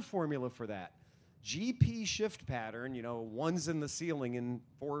not a formula for that. GP shift pattern, one's in the ceiling and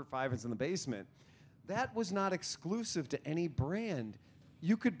 4 or 5 is in the basement, that was not exclusive to any brand.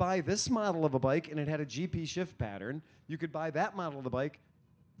 You could buy this model of a bike and it had a GP shift pattern. You could buy that model of the bike,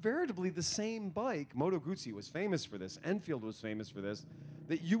 veritably the same bike. Moto Guzzi was famous for this. Enfield was famous for this.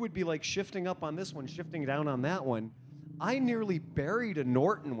 That you would be like shifting up on this one, shifting down on that one. I nearly buried a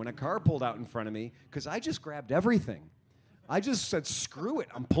Norton when a car pulled out in front of me because I just grabbed everything. I just said, screw it,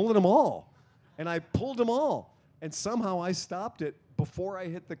 I'm pulling them all. And I pulled them all. And somehow I stopped it before I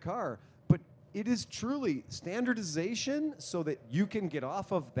hit the car. But it is truly standardization so that you can get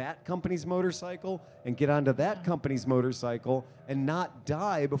off of that company's motorcycle and get onto that company's motorcycle and not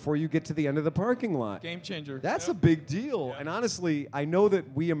die before you get to the end of the parking lot. Game changer. That's Yep. a big deal. And honestly, I know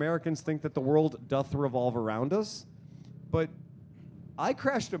that we Americans think that the world doth revolve around us, but I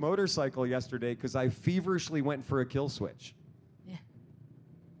crashed a motorcycle yesterday because I feverishly went for a kill switch. Yeah.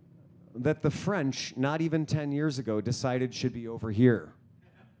 That the French, not even 10 years ago, decided should be over here.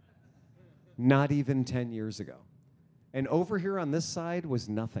 Not even 10 years ago. And over here on this side was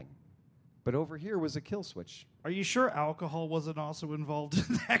nothing. But over here was a kill switch. Are you sure alcohol wasn't also involved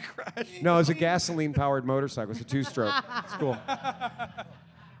in that crash? No, it was a gasoline-powered motorcycle. It was a two-stroke. It's cool.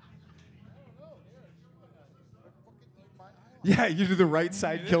 Yeah, you do the right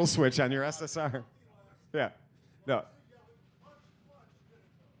side kill switch on your SSR. Yeah. No.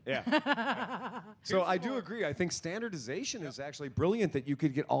 Yeah. So I do agree. I think standardization is actually brilliant that you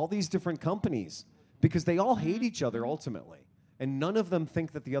could get all these different companies because they all hate each other ultimately. And none of them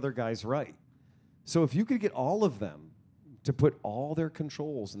think that the other guy's right. So if you could get all of them to put all their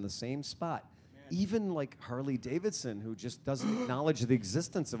controls in the same spot, even like Harley Davidson, who just doesn't acknowledge the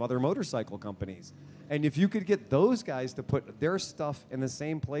existence of other motorcycle companies. And if you could get those guys to put their stuff in the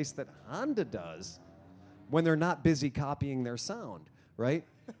same place that Honda does when they're not busy copying their sound, right?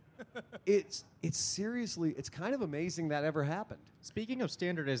 It's seriously, it's kind of amazing that ever happened. Speaking of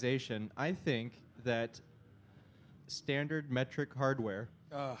standardization, I think that standard metric hardware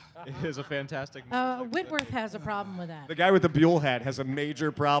is a fantastic. Whitworth has a problem with that. The guy with the Buell hat has a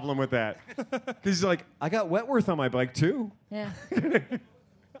major problem with that. Because he's like, I got Wentworth on my bike too. Yeah.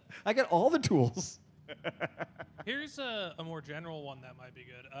 I got all the tools. Here's a more general one that might be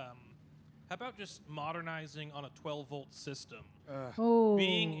good. How about just modernizing on a 12-volt system? Oh.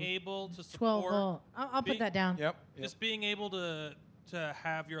 Being able to 12 support... volt. I'll put that down. Yep. Just being able to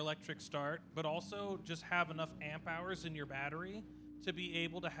have your electric start, but also just have enough amp hours in your battery to be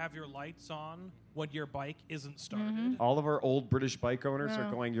able to have your lights on when your bike isn't started. All of our old British bike owners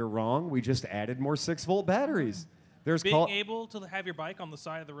are going, you're wrong. We just added more 6-volt batteries. There's Being able to have your bike on the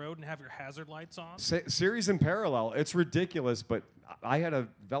side of the road and have your hazard lights on. series in parallel. It's ridiculous, but I had a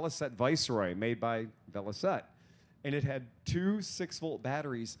Velocette Viceroy made by Velocette, and it had 2 6-volt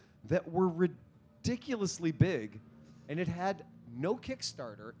batteries that were ridiculously big, and it had no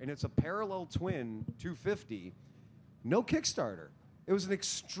Kickstarter, and it's a parallel twin 250, no Kickstarter. It was an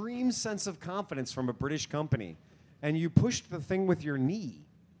extreme sense of confidence from a British company, and you pushed the thing with your knee,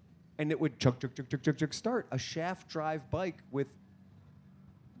 and it would chug, start. A shaft drive bike with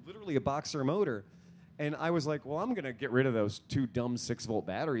literally a boxer motor. And I was like, well, I'm going to get rid of those 2 dumb 6-volt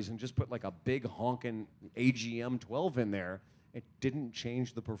batteries and just put like a big honking AGM 12 in there. It didn't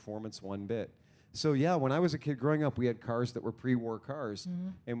change the performance one bit. So yeah, when I was a kid growing up, we had cars that were pre-war cars,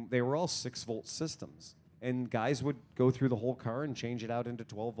 and they were all 6-volt systems. And guys would go through the whole car and change it out into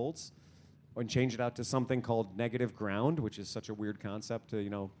 12 volts, and change it out to something called negative ground, which is such a weird concept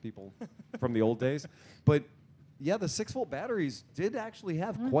to people from the old days. But yeah, the 6-volt batteries did actually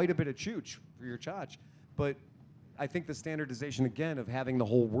have quite a bit of chooch for your chotch. But I think the standardization again of having the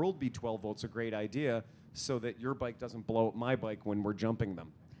whole world be 12 volts a great idea, so that your bike doesn't blow up my bike when we're jumping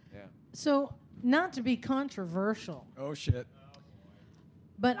them. Yeah. So, not to be controversial. Oh, shit.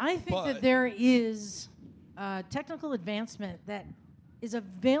 But I think that there is technical advancement that is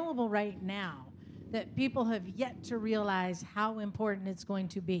available right now that people have yet to realize how important it's going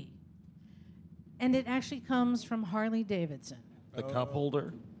to be. And it actually comes from Harley Davidson. The cup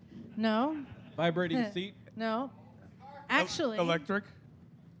holder? No. Vibrating seat? No. Actually. Electric?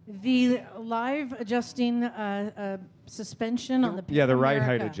 The live adjusting suspension on the Yeah, the ride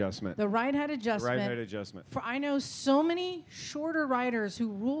height America. adjustment. The ride height adjustment. Ride height adjustment. I know so many shorter riders who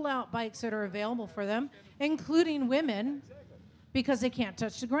rule out bikes that are available for them, including women, because they can't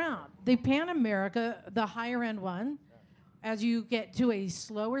touch the ground. The Pan America, the higher end one, as you get to a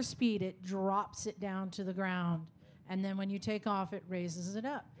slower speed, it drops it down to the ground. And then when you take off, it raises it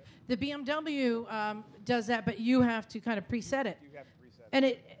up. The BMW does that, but you have to kind of preset it. You have to preset it. And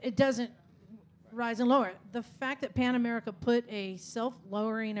it doesn't rise and lower. The fact that Pan America put a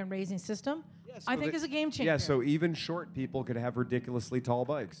self-lowering and raising system, I think is a game changer. Yeah, so even short people could have ridiculously tall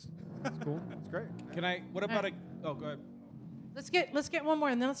bikes. That's cool. That's great. What about oh, go ahead. Let's get one more,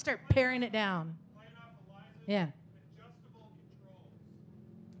 and then let's start paring it down. Yeah.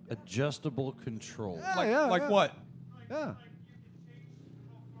 Adjustable control. Like what? Yeah.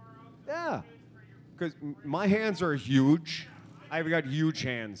 Yeah. Because my hands are huge. I've got huge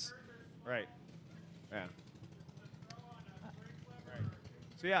hands. Right. Yeah. Right.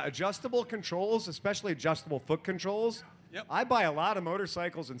 So yeah, adjustable controls, especially adjustable foot controls. Yep. I buy a lot of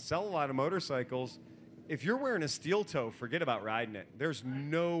motorcycles and sell a lot of motorcycles. If you're wearing a steel toe, forget about riding it. There's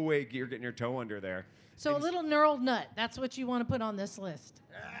no way you're getting your toe under there. So a little knurled nut, that's what you want to put on this list.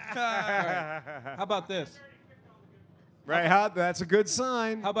 How about this? Right, that's a good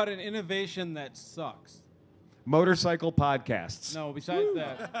sign. How about an innovation that sucks? Motorcycle podcasts. No, besides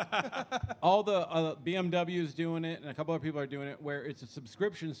that, all the BMW's doing it, and a couple other people are doing it, where it's a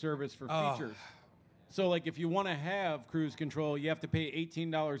subscription service for features. So, like, if you want to have cruise control, you have to pay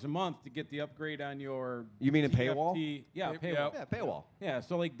 $18 a month to get the upgrade on your. You mean a TFT. paywall? Yeah, paywall. Yeah, paywall. Yeah,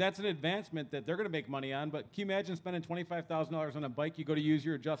 so like that's an advancement that they're going to make money on. But can you imagine spending $25,000 on a bike? You go to use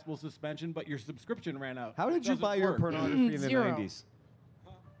your adjustable suspension, but your subscription ran out. How did you Doesn't buy your work. pornography in the Zero. 90s?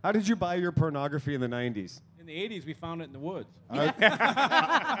 How did you buy your pornography in the 90s? In the 80s, we found it in the woods.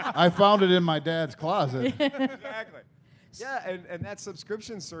 I found it in my dad's closet. Exactly. Yeah, and that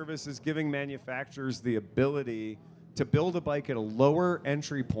subscription service is giving manufacturers the ability to build a bike at a lower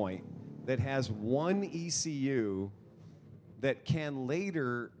entry point that has one ECU that can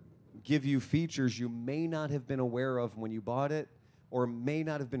later give you features you may not have been aware of when you bought it, or may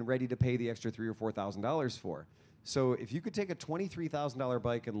not have been ready to pay the extra $3,000 or $4,000 for. So if you could take a $23,000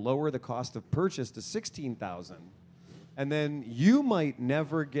 bike and lower the cost of purchase to $16,000, and then you might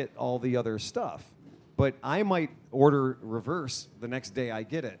never get all the other stuff, but I might order reverse the next day I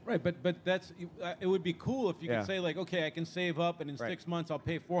get it. Right, but that's it would be cool if you Yeah. could say like, okay, I can save up, and in 6 months I'll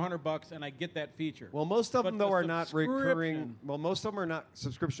pay $400 and I get that feature. Well, most of them But though the are not recurring. subscription- Well, most of them are not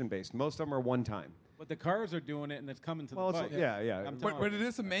subscription based. Most of them are one time. But the cars are doing it, and it's coming to Well, the it's- bike. yeah. I'm But telling it you.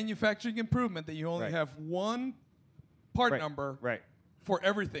 is a manufacturing improvement that you only Right. have one part Right, number right. for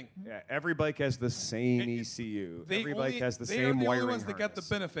everything. Yeah, every bike has the same ECU. Every bike has the they same are the wiring only ones that get the harness.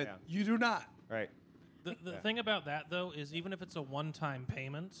 benefit. Yeah. You do not. Right. The thing about that, though, is even if it's a one-time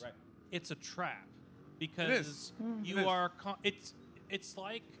payment, it's a trap because you It is. are. It's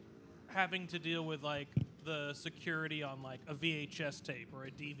like having to deal with like the security on like a VHS tape or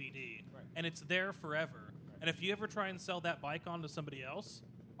a DVD, and it's there forever. And if you ever try and sell that bike onto somebody else,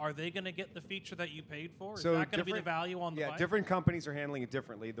 are they going to get the feature that you paid for? Is that going to be the different- value on the Yeah, bike? different companies are handling it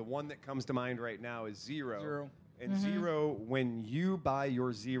differently. The one that comes to mind right now is Zero. Zero. And Zero, when you buy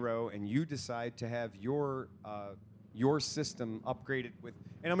your Zero and you decide to have your system upgraded with,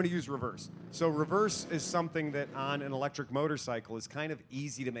 and I'm going to use reverse. So reverse is something that on an electric motorcycle is kind of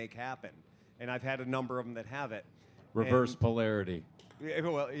easy to make happen. And I've had a number of them that have it. Reverse And- polarity. Yeah,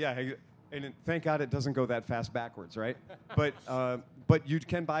 well, yeah, and thank God it doesn't go that fast backwards, right? But you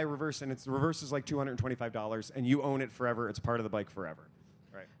can buy reverse, and reverse is like $225, and you own it forever. It's part of the bike forever,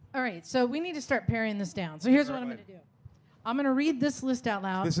 right? All right, so we need to start paring this down. So here's what I'm going to do. I'm going to read this list out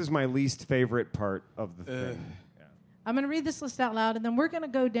loud. This is my least favorite part of the thing. I'm going to read this list out loud, and then we're going to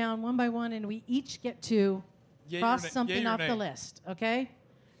go down one by one, and we each get to Yay or cross nay- something yay or off the nay. list, okay?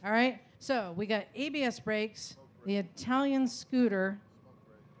 All right? So we got ABS brakes, the Italian scooter,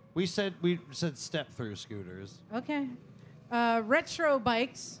 We said step-through scooters. okay, retro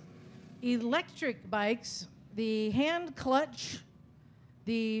bikes, electric bikes, the hand clutch,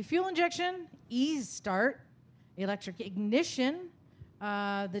 the fuel injection, ease start, electric ignition,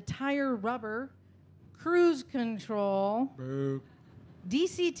 the tire rubber, cruise control,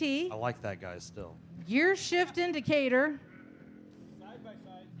 DCT, I like that guy still. gear shift indicator,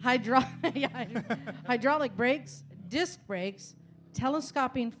 hydraulic brakes, disc brakes,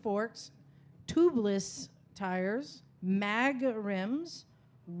 telescoping forks, tubeless tires, mag rims,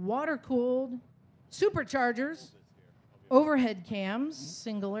 water-cooled, superchargers, overhead cams,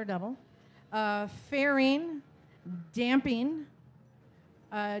 single or double, fairing, damping,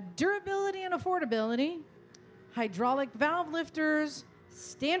 durability and affordability, hydraulic valve lifters,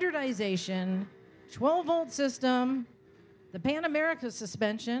 standardization, 12-volt system, the Pan America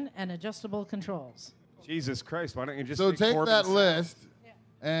suspension, and adjustable controls. Jesus Christ, why don't you just So take take Corbin's- that list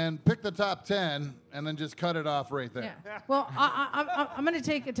and pick the top 10 and then just cut it off right there. Yeah. Well, I'm going to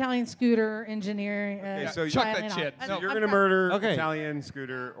take Italian scooter engineering. Okay, so Chuck styling that off. shit. I- No, You're I've going to got- murder Okay. Italian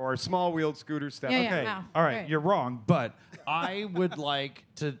scooter or small-wheeled scooter stuff. Yeah, yeah. Okay. wow. All right, Great. you're wrong, but I would like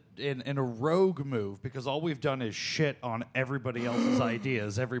to, in a rogue move, because all we've done is shit on everybody else's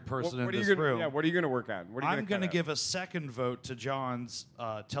ideas, every person in What are this you gonna, room. Yeah, what are you going to work on? What are you I'm going to give a second vote to John's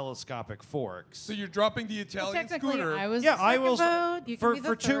telescopic forks. So you're dropping the Well, Italian technically, scooter. I was Yeah, the I second will. vote. You can For be the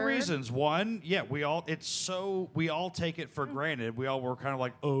for two third. reasons. One, yeah, we all take it for granted. We all were kind of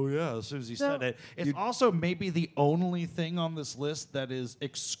like, oh yeah, as soon as he So- said it. It's also maybe the only thing on this list that is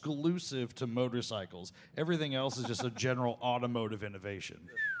exclusive to motorcycles. Everything else is just a general automotive innovation.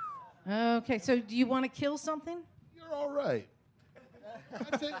 Okay, so do you want to kill something? You're all right.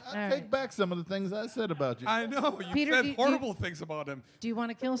 I take right. back some of the things I said about you. I know. You Peter, said do you- horrible things about him. Do you want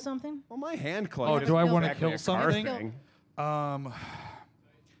to kill something? Well, my hand clutch. Oh, isn't do I want to exactly kill a car something? thing.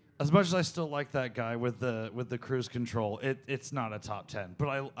 As much as I still like that guy with the cruise control, it's not a top 10,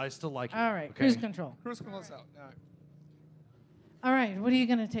 but I still like it. All right, okay? cruise control. Cruise control's out. All right. All right, what are you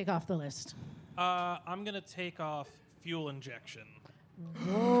going to take off the list? I'm going to take off fuel injection.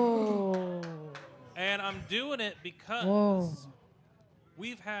 Whoa. And I'm doing it because Whoa.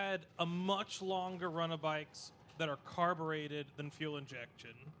 we've had a much longer run of bikes that are carbureted than fuel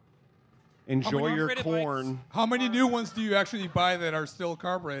injection. Enjoy your carbureted corn. bikes How many new ones do you actually buy that are still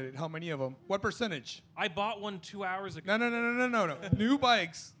carbureted? How many of them? What percentage? I bought one 2 hours ago. No. New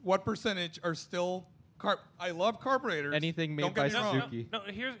bikes, what percentage are still I love carburetors. Anything made Don't by get me wrong. Suzuki. No,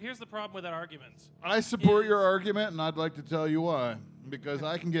 here's the problem with that argument. I support your argument, and I'd like to tell you why. Because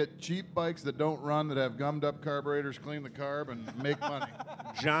I can get cheap bikes that don't run, that have gummed up carburetors, clean the carb, and make money.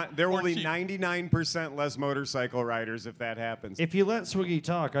 John, there will be 99% less motorcycle riders if that happens. If you let Swiggy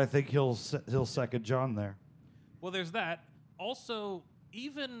talk, I think he'll second John there. Well, there's that. Also,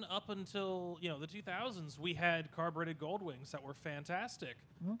 even up until the 2000s, we had carbureted Goldwings that were fantastic.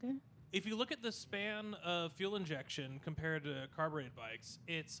 Okay. If you look at the span of fuel injection compared to carbureted bikes,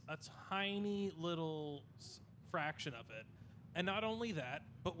 it's a tiny little fraction of it. And not only that,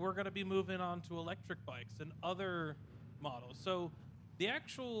 but we're going to be moving on to electric bikes and other models. So the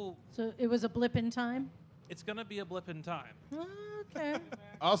actual... So it was a blip in time? It's going to be a blip in time. Okay.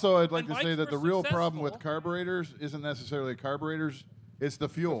 Also, I'd like And to say bikes that the were real problem with successful. carburetors isn't necessarily carburetors, it's the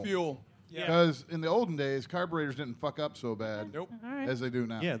fuel. Fuel. Yeah. Because in the olden days, carburetors didn't fuck up so bad as they do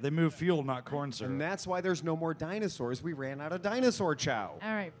now. Yeah, they move fuel, not corn syrup. And that's why there's no more dinosaurs. We ran out of dinosaur chow.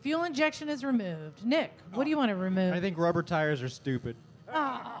 All right. Fuel injection is removed. Nick, what do you want to remove? I think rubber tires are stupid.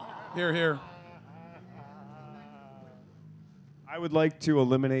 Here. I would like to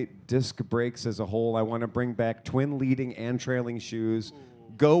eliminate disc brakes as a whole. I want to bring back twin leading and trailing shoes.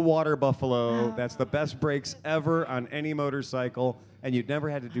 Go Water Buffalo. That's the best brakes ever on any motorcycle, and you'd never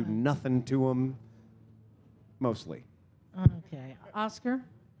had to do nothing to them, mostly. Okay. Oscar,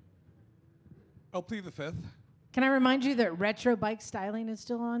 I'll plead the fifth. can I remind you that retro bike styling is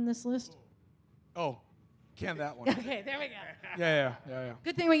still on this list? Oh, can that one. Okay, there we go. Yeah.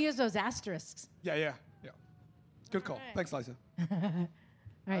 Good thing we use those asterisks. Yeah. Good call. Thanks, Liza. All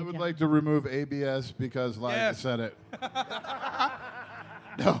right, I would John. like to remove ABS because Liza Yes. said it.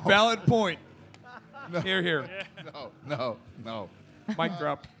 Valid point. Here. No. Mic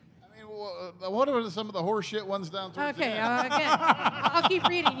drop. I mean, what are some of the horse shit ones down through Okay, the again, I'll keep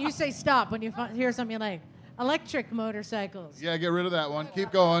reading. You say stop when you hear something like electric motorcycles. Yeah, get rid of that one.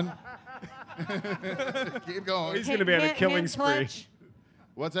 Keep going. Keep going. He's going to be on a killing hand spree. clutch,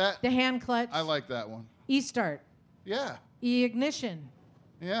 What's that? the hand clutch, I like that one. e-start, Yeah. e-ignition,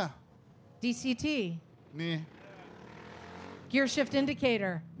 Yeah. DCT, Nah. gear shift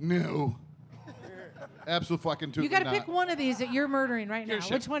indicator. No. Absolutely fucking You got to pick one of these that you're murdering right now. Gear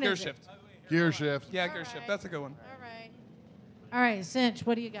shift. Which one Gear is shift. Gear shift. Yeah, gear shift. That's a good one. All right, Cinch,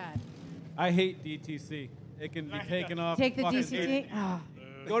 what do you got? I hate DTC. It can be taken off. Take the fucking- DCT. Oh.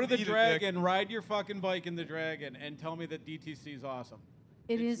 Go to the Eat a dick. Dragon, ride your fucking bike in the Dragon, and tell me that DTC is awesome.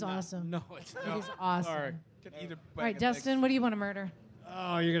 It is awesome. No, it's It not. is awesome. Sorry. Could eat a All bag right, of Dustin, what do you want to murder?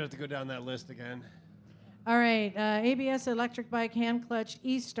 Oh, you're gonna have to go down that list again. All right, ABS, electric bike, hand clutch,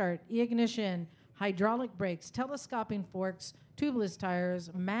 e-start, e-ignition, hydraulic brakes, telescoping forks, tubeless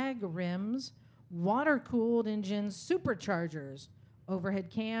tires, mag rims, water-cooled engines, superchargers, overhead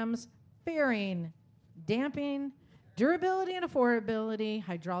cams, fairing, damping, durability and affordability,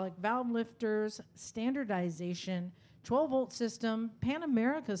 hydraulic valve lifters, standardization, 12-volt system, Pan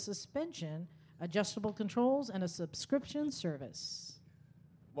America suspension, adjustable controls, and a subscription service.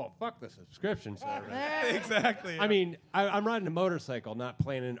 Well, fuck the subscription service. Exactly. I mean, I'm riding a motorcycle, not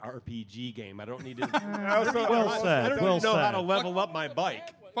playing an RPG game. I don't need to. Well said. I don't Well even know how said. to level up my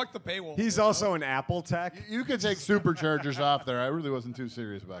bike. Fuck the paywall. He's also an Apple tech. You could take superchargers off there. I really wasn't too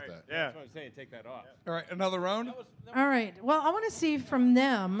serious about that. Yeah. That's what I'm saying. Take that off. All right, another round. All right. Well, I want to see from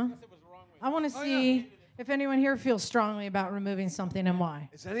them. I want to see if anyone here feels strongly about removing something and why.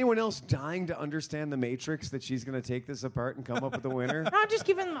 Is anyone else dying to understand the Matrix that she's going to take this apart and come up with a winner? No, I'm just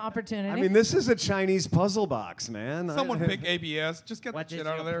giving them opportunity. I mean, this is a Chinese puzzle box, man. Someone pick ABS. Just get What the is shit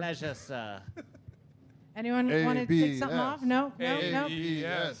out of your there. pleasure, sir? Anyone want to take something off? No.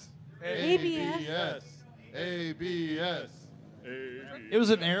 ABS. ABS. ABS. It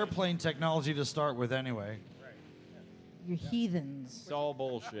was an airplane technology to start with anyway. You heathens. It's all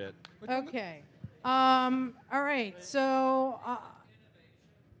bullshit. Okay. All right. So.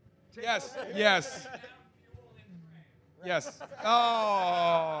 Yes.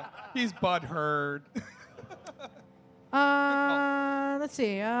 Oh, he's butthurt. Let's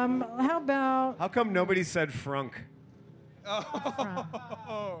see. How about? How come nobody said frunk?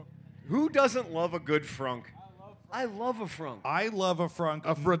 Who doesn't love a good frunk? I love a frunk. I love a frunk.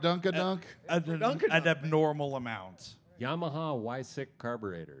 A fradunkadunk. An abnormal amount. Yamaha Y6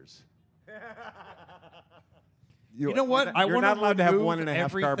 carburetors. You know what? I You're want not allowed to have remove 1.5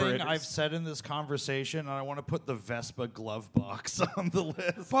 everything carburetors. I've said in this conversation, and I want to put the Vespa glove box on the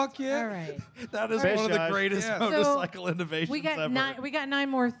list. Fuck yeah! All right. That is All right. one of the greatest Yeah. motorcycle innovations We got ever. nine. We got 9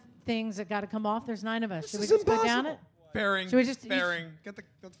 more things that got to come off. There's 9 of us. Should we is just go down impossible. it? Fairing. Should we just fairing? Get the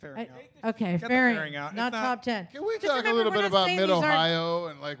fairing out. Okay, Get the fairing. fairing out. Not It's not- top 10. Can we Just talk a remember, little we're bit not about saying Mid these aren't- Ohio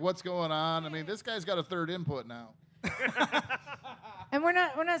and like what's going on? I mean, this guy's got a third input now. And we're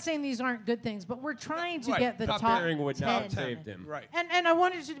not saying these aren't good things, but we're trying to Right. get the Top top Fairing would not 10. have saved him. Right. And I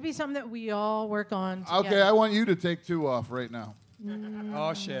wanted it to be something that we all work on together. Okay, I want you to take 2 off right now.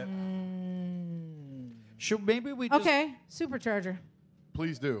 Oh shit. Should maybe we just Okay, supercharger.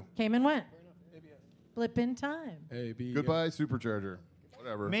 Please do. Came and went. Blip in time. Goodbye, Supercharger.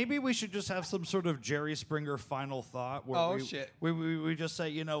 Whatever. Maybe we should just have some sort of Jerry Springer final thought. Where Oh, we, shit. We just say,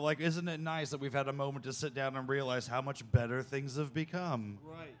 you know, like, isn't it nice that we've had a moment to sit down and realize how much better things have become?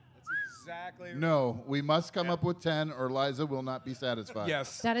 Right. That's exactly. No, we must come up with 10, or Liza will not be satisfied.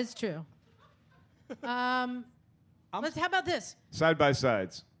 Yes. That is true. How about this? Side by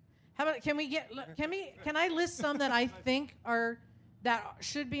sides. How about can I list some that I think are that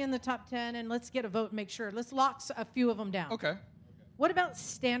should be in the top 10, and let's get a vote and make sure. Let's lock a few of them down. Okay. What about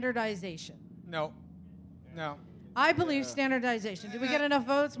standardization? No. No. I believe standardization. Did we get enough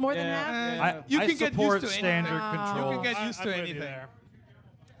votes? More than half? You I can get support used to standard anything. control. You can get used I'm to with you anything. there.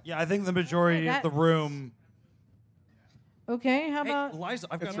 Yeah, I think the majority of the That's- room. Okay, how Hey, about Liza,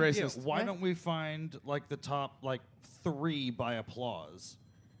 I've got It's an idea. racist. Why What? don't we find like the top like 3 by applause?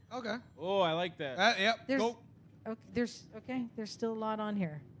 Okay. Oh, I like that. Yep. there's Go. there's still a lot on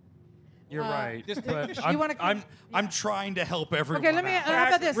here. You're right. just- But You I'm, wanna I'm trying to help everyone. Okay, let me. out. How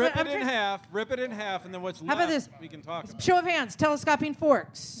about this? Rip I'm it in trying- half. Rip it in half, and then what's How left? about this? We can talk about. Show of hands. Telescoping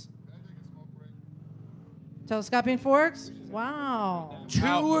forks. Telescoping forks. Wow.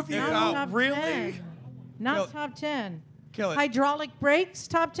 2 of you? Out. Top Really? 10. Not Kill- top 10. Kill it. Hydraulic brakes,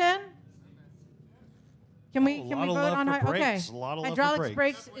 top 10? Can we A can lot we of vote love on for okay? brakes. A lot of love for Hydraulic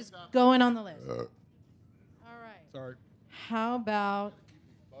brakes. is going on the list. All right. Sorry. How about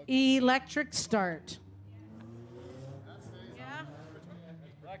electric start?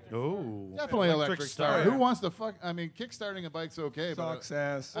 Oh, Definitely electric start. start. Who wants to fuck? I mean, kickstarting a bike's okay, but Sucks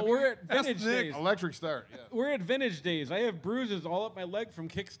ass. Well, we're at That's vintage Nick. days. electric start. Yeah. We're at vintage days. I have bruises all up my leg from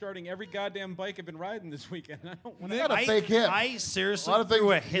kickstarting every goddamn bike I've been riding this weekend. I don't want Nick, got a fake hip. I seriously A lot of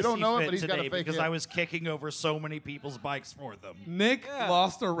threw a things you don't hissy know it, fit but he's got a today fake because hip. I was kicking over so many people's bikes for them. Nick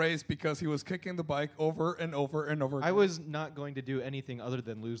lost a race because he was kicking the bike over and over and over. I again. was not going to do anything other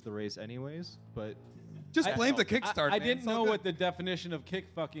than lose the race anyways, but just blame the kickstart. I man. didn't It's all know good. what the definition of kick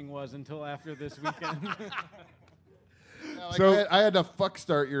fucking was until after this weekend. Yeah, like So- I had to fuck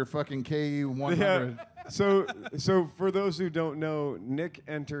start your fucking KU 100. So for those who don't know, Nick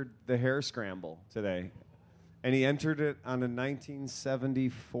entered the hair scramble today, and he entered it on a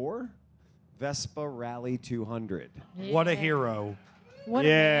 1974 Vespa Rally 200. What a hero. What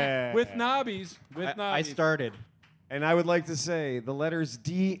Yeah. with knobbies. With I knobbies. started. And I would like to say the letters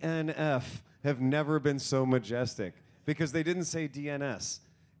DNF have never been so majestic because they didn't say DNS.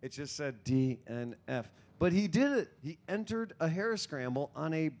 It just said DNF. But he did it. He entered a hair scramble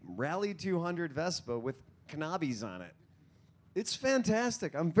on a Rally 200 Vespa with knobbies on it. It's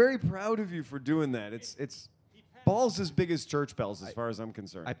fantastic. I'm very proud of you for doing that. It's balls as big as church bells as far as I'm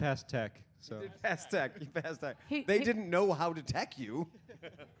concerned. I passed tech, so You passed tech. You passed tech. Hey, They hey- didn't know how to tech you.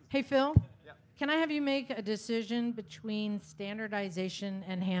 Hey, Phil, can I have you make a decision between standardization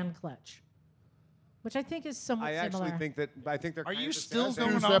and hand clutch? Which I think is somewhat I similar. actually think they're Are kind you of the still same.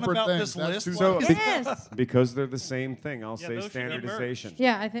 going two on separate about things. this That's list? two So Yes. because they're the same thing, I'll Yeah, say those should be merged. standardization.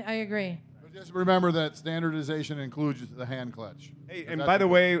 Yeah, I agree. Just remember that standardization includes the hand clutch. Hey, That's and by the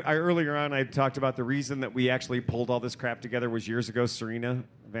important. way, earlier on I talked about the reason that we actually pulled all this crap together was years ago. Serena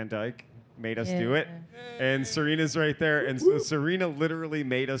Van Dyke made us do it, and Serena's right there. And so Serena literally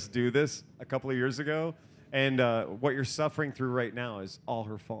made us do this a couple of years ago. And what you're suffering through right now is all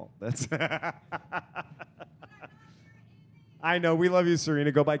her fault. That's. I know we love you,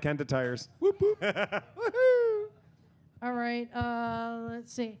 Serena. Go buy Kenta tires. Whoop whoop. Woohoo! All right,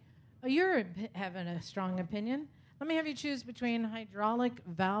 let's see. Oh, you're having a strong opinion. Let me have you choose between hydraulic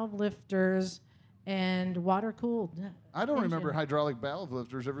valve lifters and water-cooled. I don't remember engine. hydraulic valve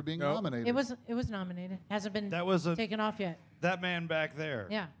lifters ever being nominated. It was nominated. Hasn't been That was taken off yet. that man back there.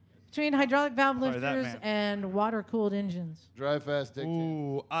 Yeah. Between hydraulic valve Sorry, that lifters man. and water-cooled engines. Drive fast, dictate.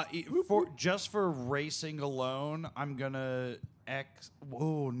 Ooh, just for racing alone, I'm gonna X.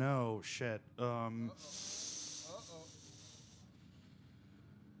 Oh no, shit.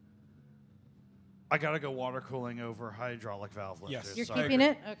 I gotta go water cooling over hydraulic valve lifters. Yes. You're Sorry. keeping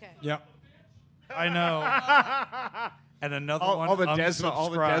it? Okay. Yep. I know. And another one. all the Desmo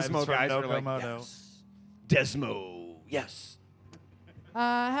unsubscribes guys from are like, Nokomoto. Desmo, yes.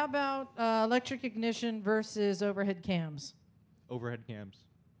 How about electric ignition versus overhead cams? overhead cams.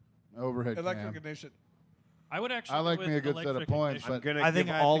 Overhead Electric cam. ignition. I would actually. I like go me a with good set of electric points, ignition. but I'm gonna I give think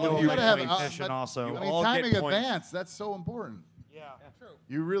all of you gotta have points. ignition also. You I mean, all timing get points. advance, that's so important. Yeah, true.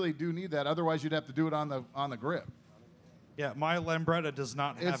 You really do need that. Otherwise, you'd have to do it on the grip. Yeah, my Lambretta does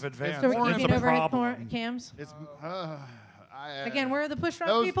not It's- have advance. So we're More That's keeping a overhead problem. cams. It's Again, where are the push rod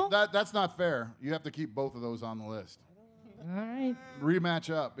those, people? That's not fair. You have to keep both of those on the list. All right.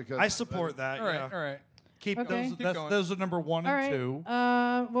 Rematch up because I support that. All right, yeah. all right. Keep Okay. those. Keep That's, going. those are number 1 All and right. 2.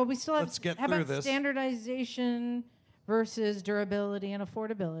 Well, we still have. Let's get how through about this. standardization versus durability and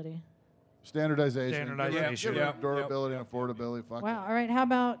affordability? standardization. Standardization. Yeah. Durability and affordability. Fuck Wow. All right. How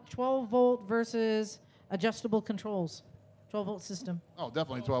about 12 volt versus adjustable controls? 12 volt system. it. Oh,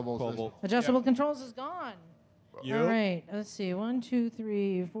 definitely 12 volts. 12 volt. Adjustable controls is gone. All right. Let's see. 1, 2,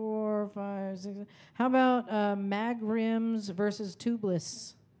 3, 4, 5, 6. How about mag rims versus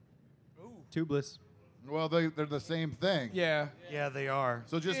tubeless? Tubeless. Well, they're the same thing. Yeah. Yeah, they are.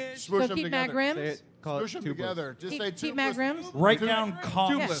 So just So swoosh them keep together. mag rims. Say it. Call it Swoosh them tubeless. together. Just say Keep mag tubeless. rims. Write down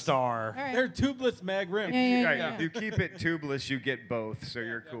All Comstar. right. They're tubeless mag rims. Yeah, yeah, Right, yeah. if you keep it tubeless, you get both, so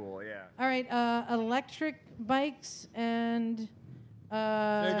you're cool. Yeah. All right. Electric bikes and.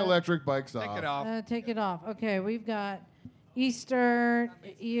 Take electric bikes off. Take it off. Take it off. Okay, we've got e-start,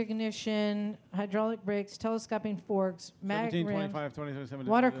 e-ignition, hydraulic brakes, telescoping forks, mag 17, rims, 25, 27,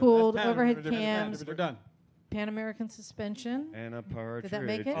 17. water-cooled, That's 10. overhead We're done. cams. We're done. Pan American suspension. And a partridge. Did that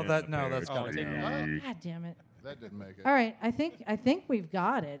make it? Oh, that no, that's Oh, got to take take it off. God damn it! That didn't make it. All right, I think we've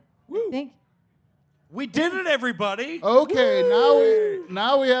got it. I think We did it, everybody. Okay,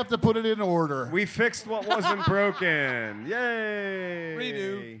 now we have to put it in order. We fixed what wasn't broken. Yay!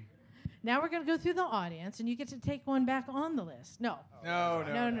 Redo. now we're gonna go through the audience, and you get to take one back on the list. No, No.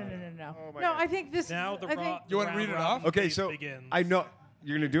 no. Oh my No, God. I think this. Now is, the I think, You wanna read it off? Okay, phase so begins. I know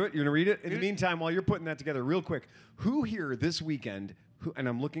you're gonna do it. You're gonna read it. In the meantime, while you're putting that together, real quick, who here this weekend? And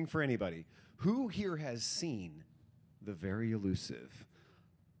I'm looking for anybody. Who here has seen the very elusive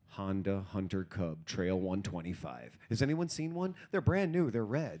Honda Hunter Cub Trail 125? Has anyone seen one? They're brand new. They're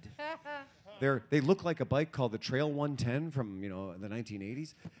red. They look like a bike called the Trail 110 from the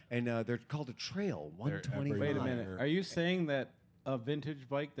 1980s, and they're called a Trail 125. Wait a minute. Are you saying that a vintage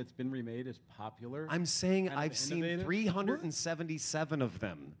bike that's been remade is popular? I'm saying Kind of I've seen innovative? 377 of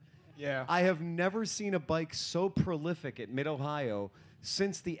them. Yeah. I have never seen a bike so prolific at Mid-Ohio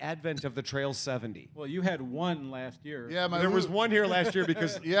since the advent of the Trail 70. Well, you had one last year. Yeah, There was one here last year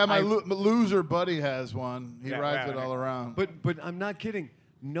because my loser buddy has one. He rides it all around. But I'm not kidding.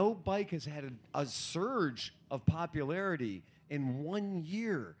 No bike has had a surge of popularity in 1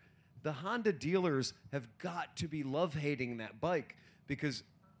 year. The Honda dealers have got to be love-hating that bike because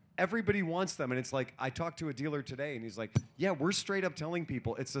everybody wants them. And it's like, I talked to a dealer today, and he's like, yeah, we're straight up telling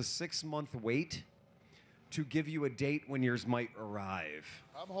people it's a 6-month wait to give you a date when yours might arrive.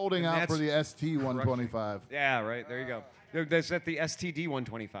 I'm holding And out for that's the ST 125. Yeah, right. There you go. That's at the STD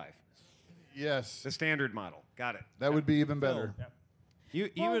 125, Yes, the standard model. Got it. that would be even better.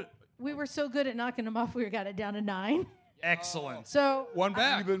 well, we were so good at knocking them off, we got it down to 9. Excellent. So One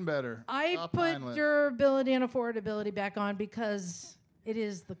back. Even better. I Top put Heinlein. durability and affordability back on because it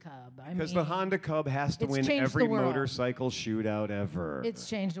is the Cub. Because the Honda Cub has to it's win changed every the world. motorcycle shootout ever. It's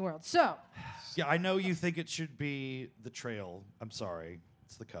changed the world. So, Yeah, I know you think it should be the Trail. I'm sorry.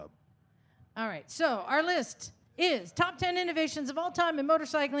 It's the Cub. all right. So our list is top 10 innovations of all time in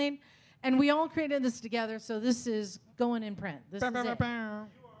motorcycling, and we all created this together. So this is going in print. This is it.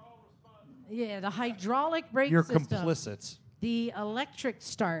 Yeah, the hydraulic brake You're system, complicit. the electric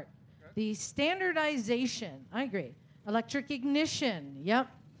start, the standardization. I agree. Electric ignition. Yep.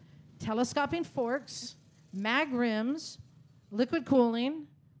 Telescoping forks, mag rims, liquid cooling,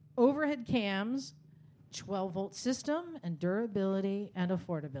 overhead cams, 12-volt system, and durability and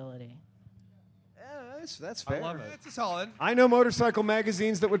affordability. Yeah, that's fair. I love it. It's a solid. I know motorcycle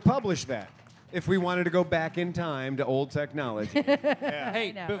magazines that would publish that if we wanted to go back in time to old technology.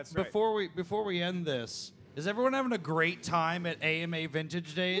 Hey, know. That's right. before we end this, is everyone having a great time at AMA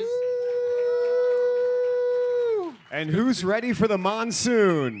Vintage Days? And who's ready for the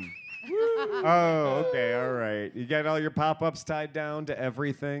monsoon? Oh, okay, all right. You got all your pop-ups tied down to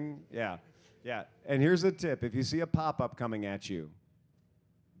everything? Yeah, yeah. And here's a tip. If you see a pop-up coming at you,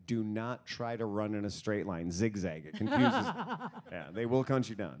 do not try to run in a straight line. Zigzag. It confuses. Yeah, they will hunt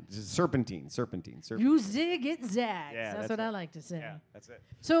you down. This is serpentine. You zig, it zags. Yeah, that's that's what I it. like to say. Yeah, that's it.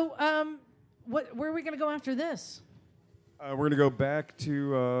 So, where are we going to go after this? We're going to go back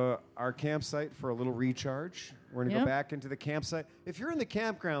to our campsite for a little recharge. We're going to Yep. go back into the campsite. If you're in the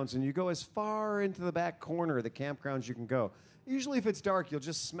campgrounds and you go as far into the back corner of the campgrounds you can go, usually if it's dark, you'll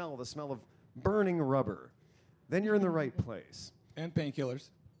just smell the smell of burning rubber. Then you're in the right place. And painkillers.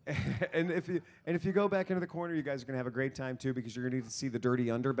 and if you go back into the corner, you guys are gonna have a great time too, because you're gonna get to see the dirty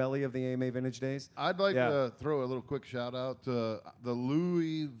underbelly of the AMA Vintage Days. I'd like to throw a little quick shout out to the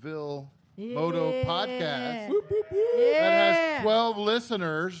Louisville Moto podcast that has 12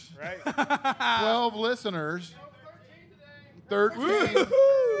 listeners. Right. 12 listeners. 13.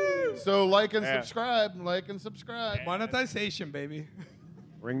 So like and subscribe. Like and subscribe. Monetization, baby.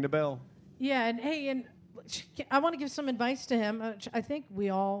 Ring the bell. Yeah, and hey, and I want to give some advice to him. Which I think we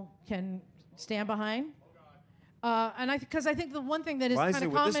all can stand behind. And because I think the one thing that is kind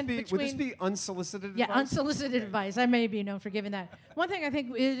of common between... Would this be unsolicited advice? Yeah, unsolicited advice. I may be known for giving that. One thing I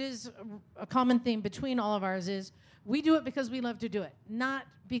think it is a common theme between all of ours is we do it because we love to do it, not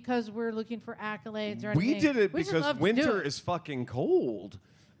because we're looking for accolades or anything. We did it We just because love to do winter it. is fucking cold.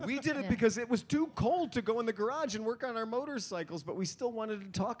 We did it Yeah. because it was too cold to go in the garage and work on our motorcycles, but we still wanted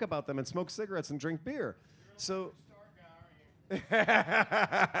to talk about them and smoke cigarettes and drink beer. So...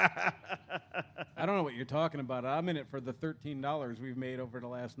 I don't know what you're talking about. I'm in it for the $13 we've made over the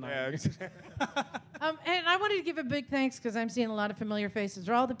last 9 years. And I wanted to give a big thanks because I'm seeing a lot of familiar faces.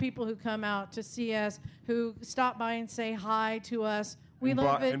 For all the people who come out to see us, who stop by and say hi to us. We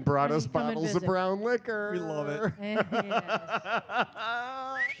love it. And brought when us you come and bottles of visit. brown liquor. We love it.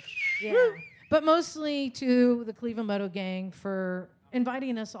 Yeah. But mostly to the Cleveland Moto Gang for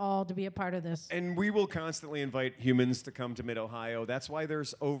inviting us all to be a part of this. And we will constantly invite humans to come to Mid-Ohio. That's why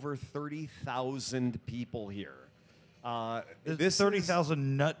there's over 30,000 people here. This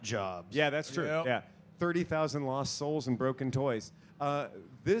 30,000 nut jobs. Yeah, that's true. Yep. Yeah, 30,000 lost souls and broken toys.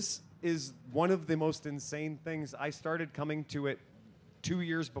 This is one of the most insane things. I started coming to it 2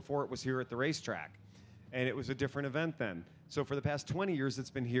 years before it was here at the racetrack, and it was a different event then. So for the past 20 years, it's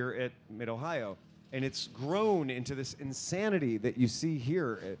been here at Mid-Ohio, and it's grown into this insanity that you see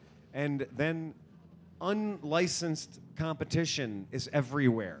here. And then unlicensed competition is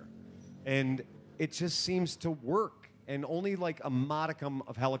everywhere, and it just seems to work. And only like a modicum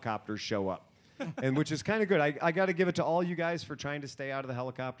of helicopters show up, and which is kind of good. I got to give it to all you guys for trying to stay out of the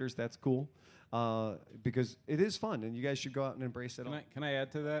helicopters. That's cool, because it is fun, and you guys should go out and embrace it. Can I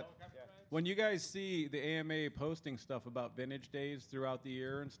add to that? When you guys see the AMA posting stuff about vintage days throughout the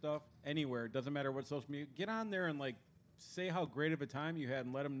year and stuff, anywhere, it doesn't matter what social media, get on there and like say how great of a time you had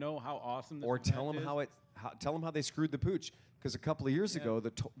and let them know how awesome this Or event tell them is. tell them how they screwed the pooch. Because a couple of years ago,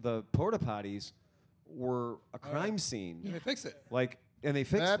 the porta potties were a crime scene. They fix it. And they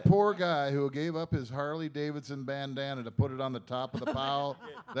fixed That it. poor guy who gave up his Harley Davidson bandana to put it on the top of the pile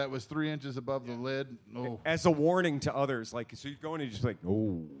that was 3 inches above the lid. Oh. As a warning to others, like, so you go in and you're just like,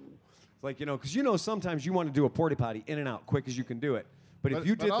 oh. Like, because sometimes you want to do a porta potty in and out quick as you can do it. But if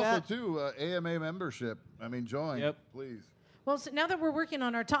you did also that, too, AMA membership. I mean, join, please. Well, so now that we're working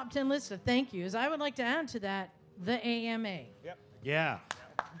on our top 10 list of thank yous, I would like to add to that the AMA. Yep. Yeah.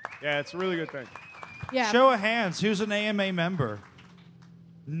 Yeah, it's a really good thing. Yeah. Show of hands. Who's an AMA member?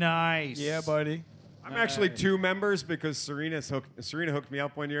 Nice. Yeah, buddy. I'm actually 2 members because Serena hooked me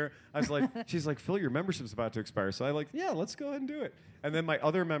up one year. I was like, she's like, Phil, your membership's about to expire. So I let's go ahead and do it. And then my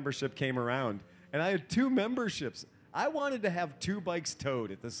other membership came around, and I had 2 memberships. I wanted to have 2 bikes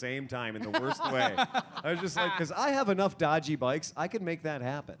towed at the same time in the worst way. I was just like, because I have enough dodgy bikes, I could make that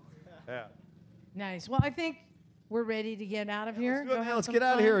happen. Yeah. Nice. Well, I think we're ready to get out of here. Go have Let's some get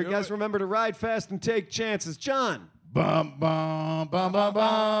out of fun. here. You guys remember to ride fast and take chances. John. Bum bum bum bum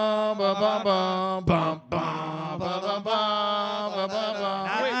bum bum bum bum bum bum bum bum bum bum.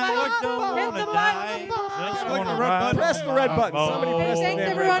 Press the red button. Somebody press the Thanks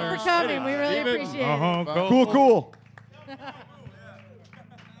damn everyone red for button. coming. We really appreciate it. Cool.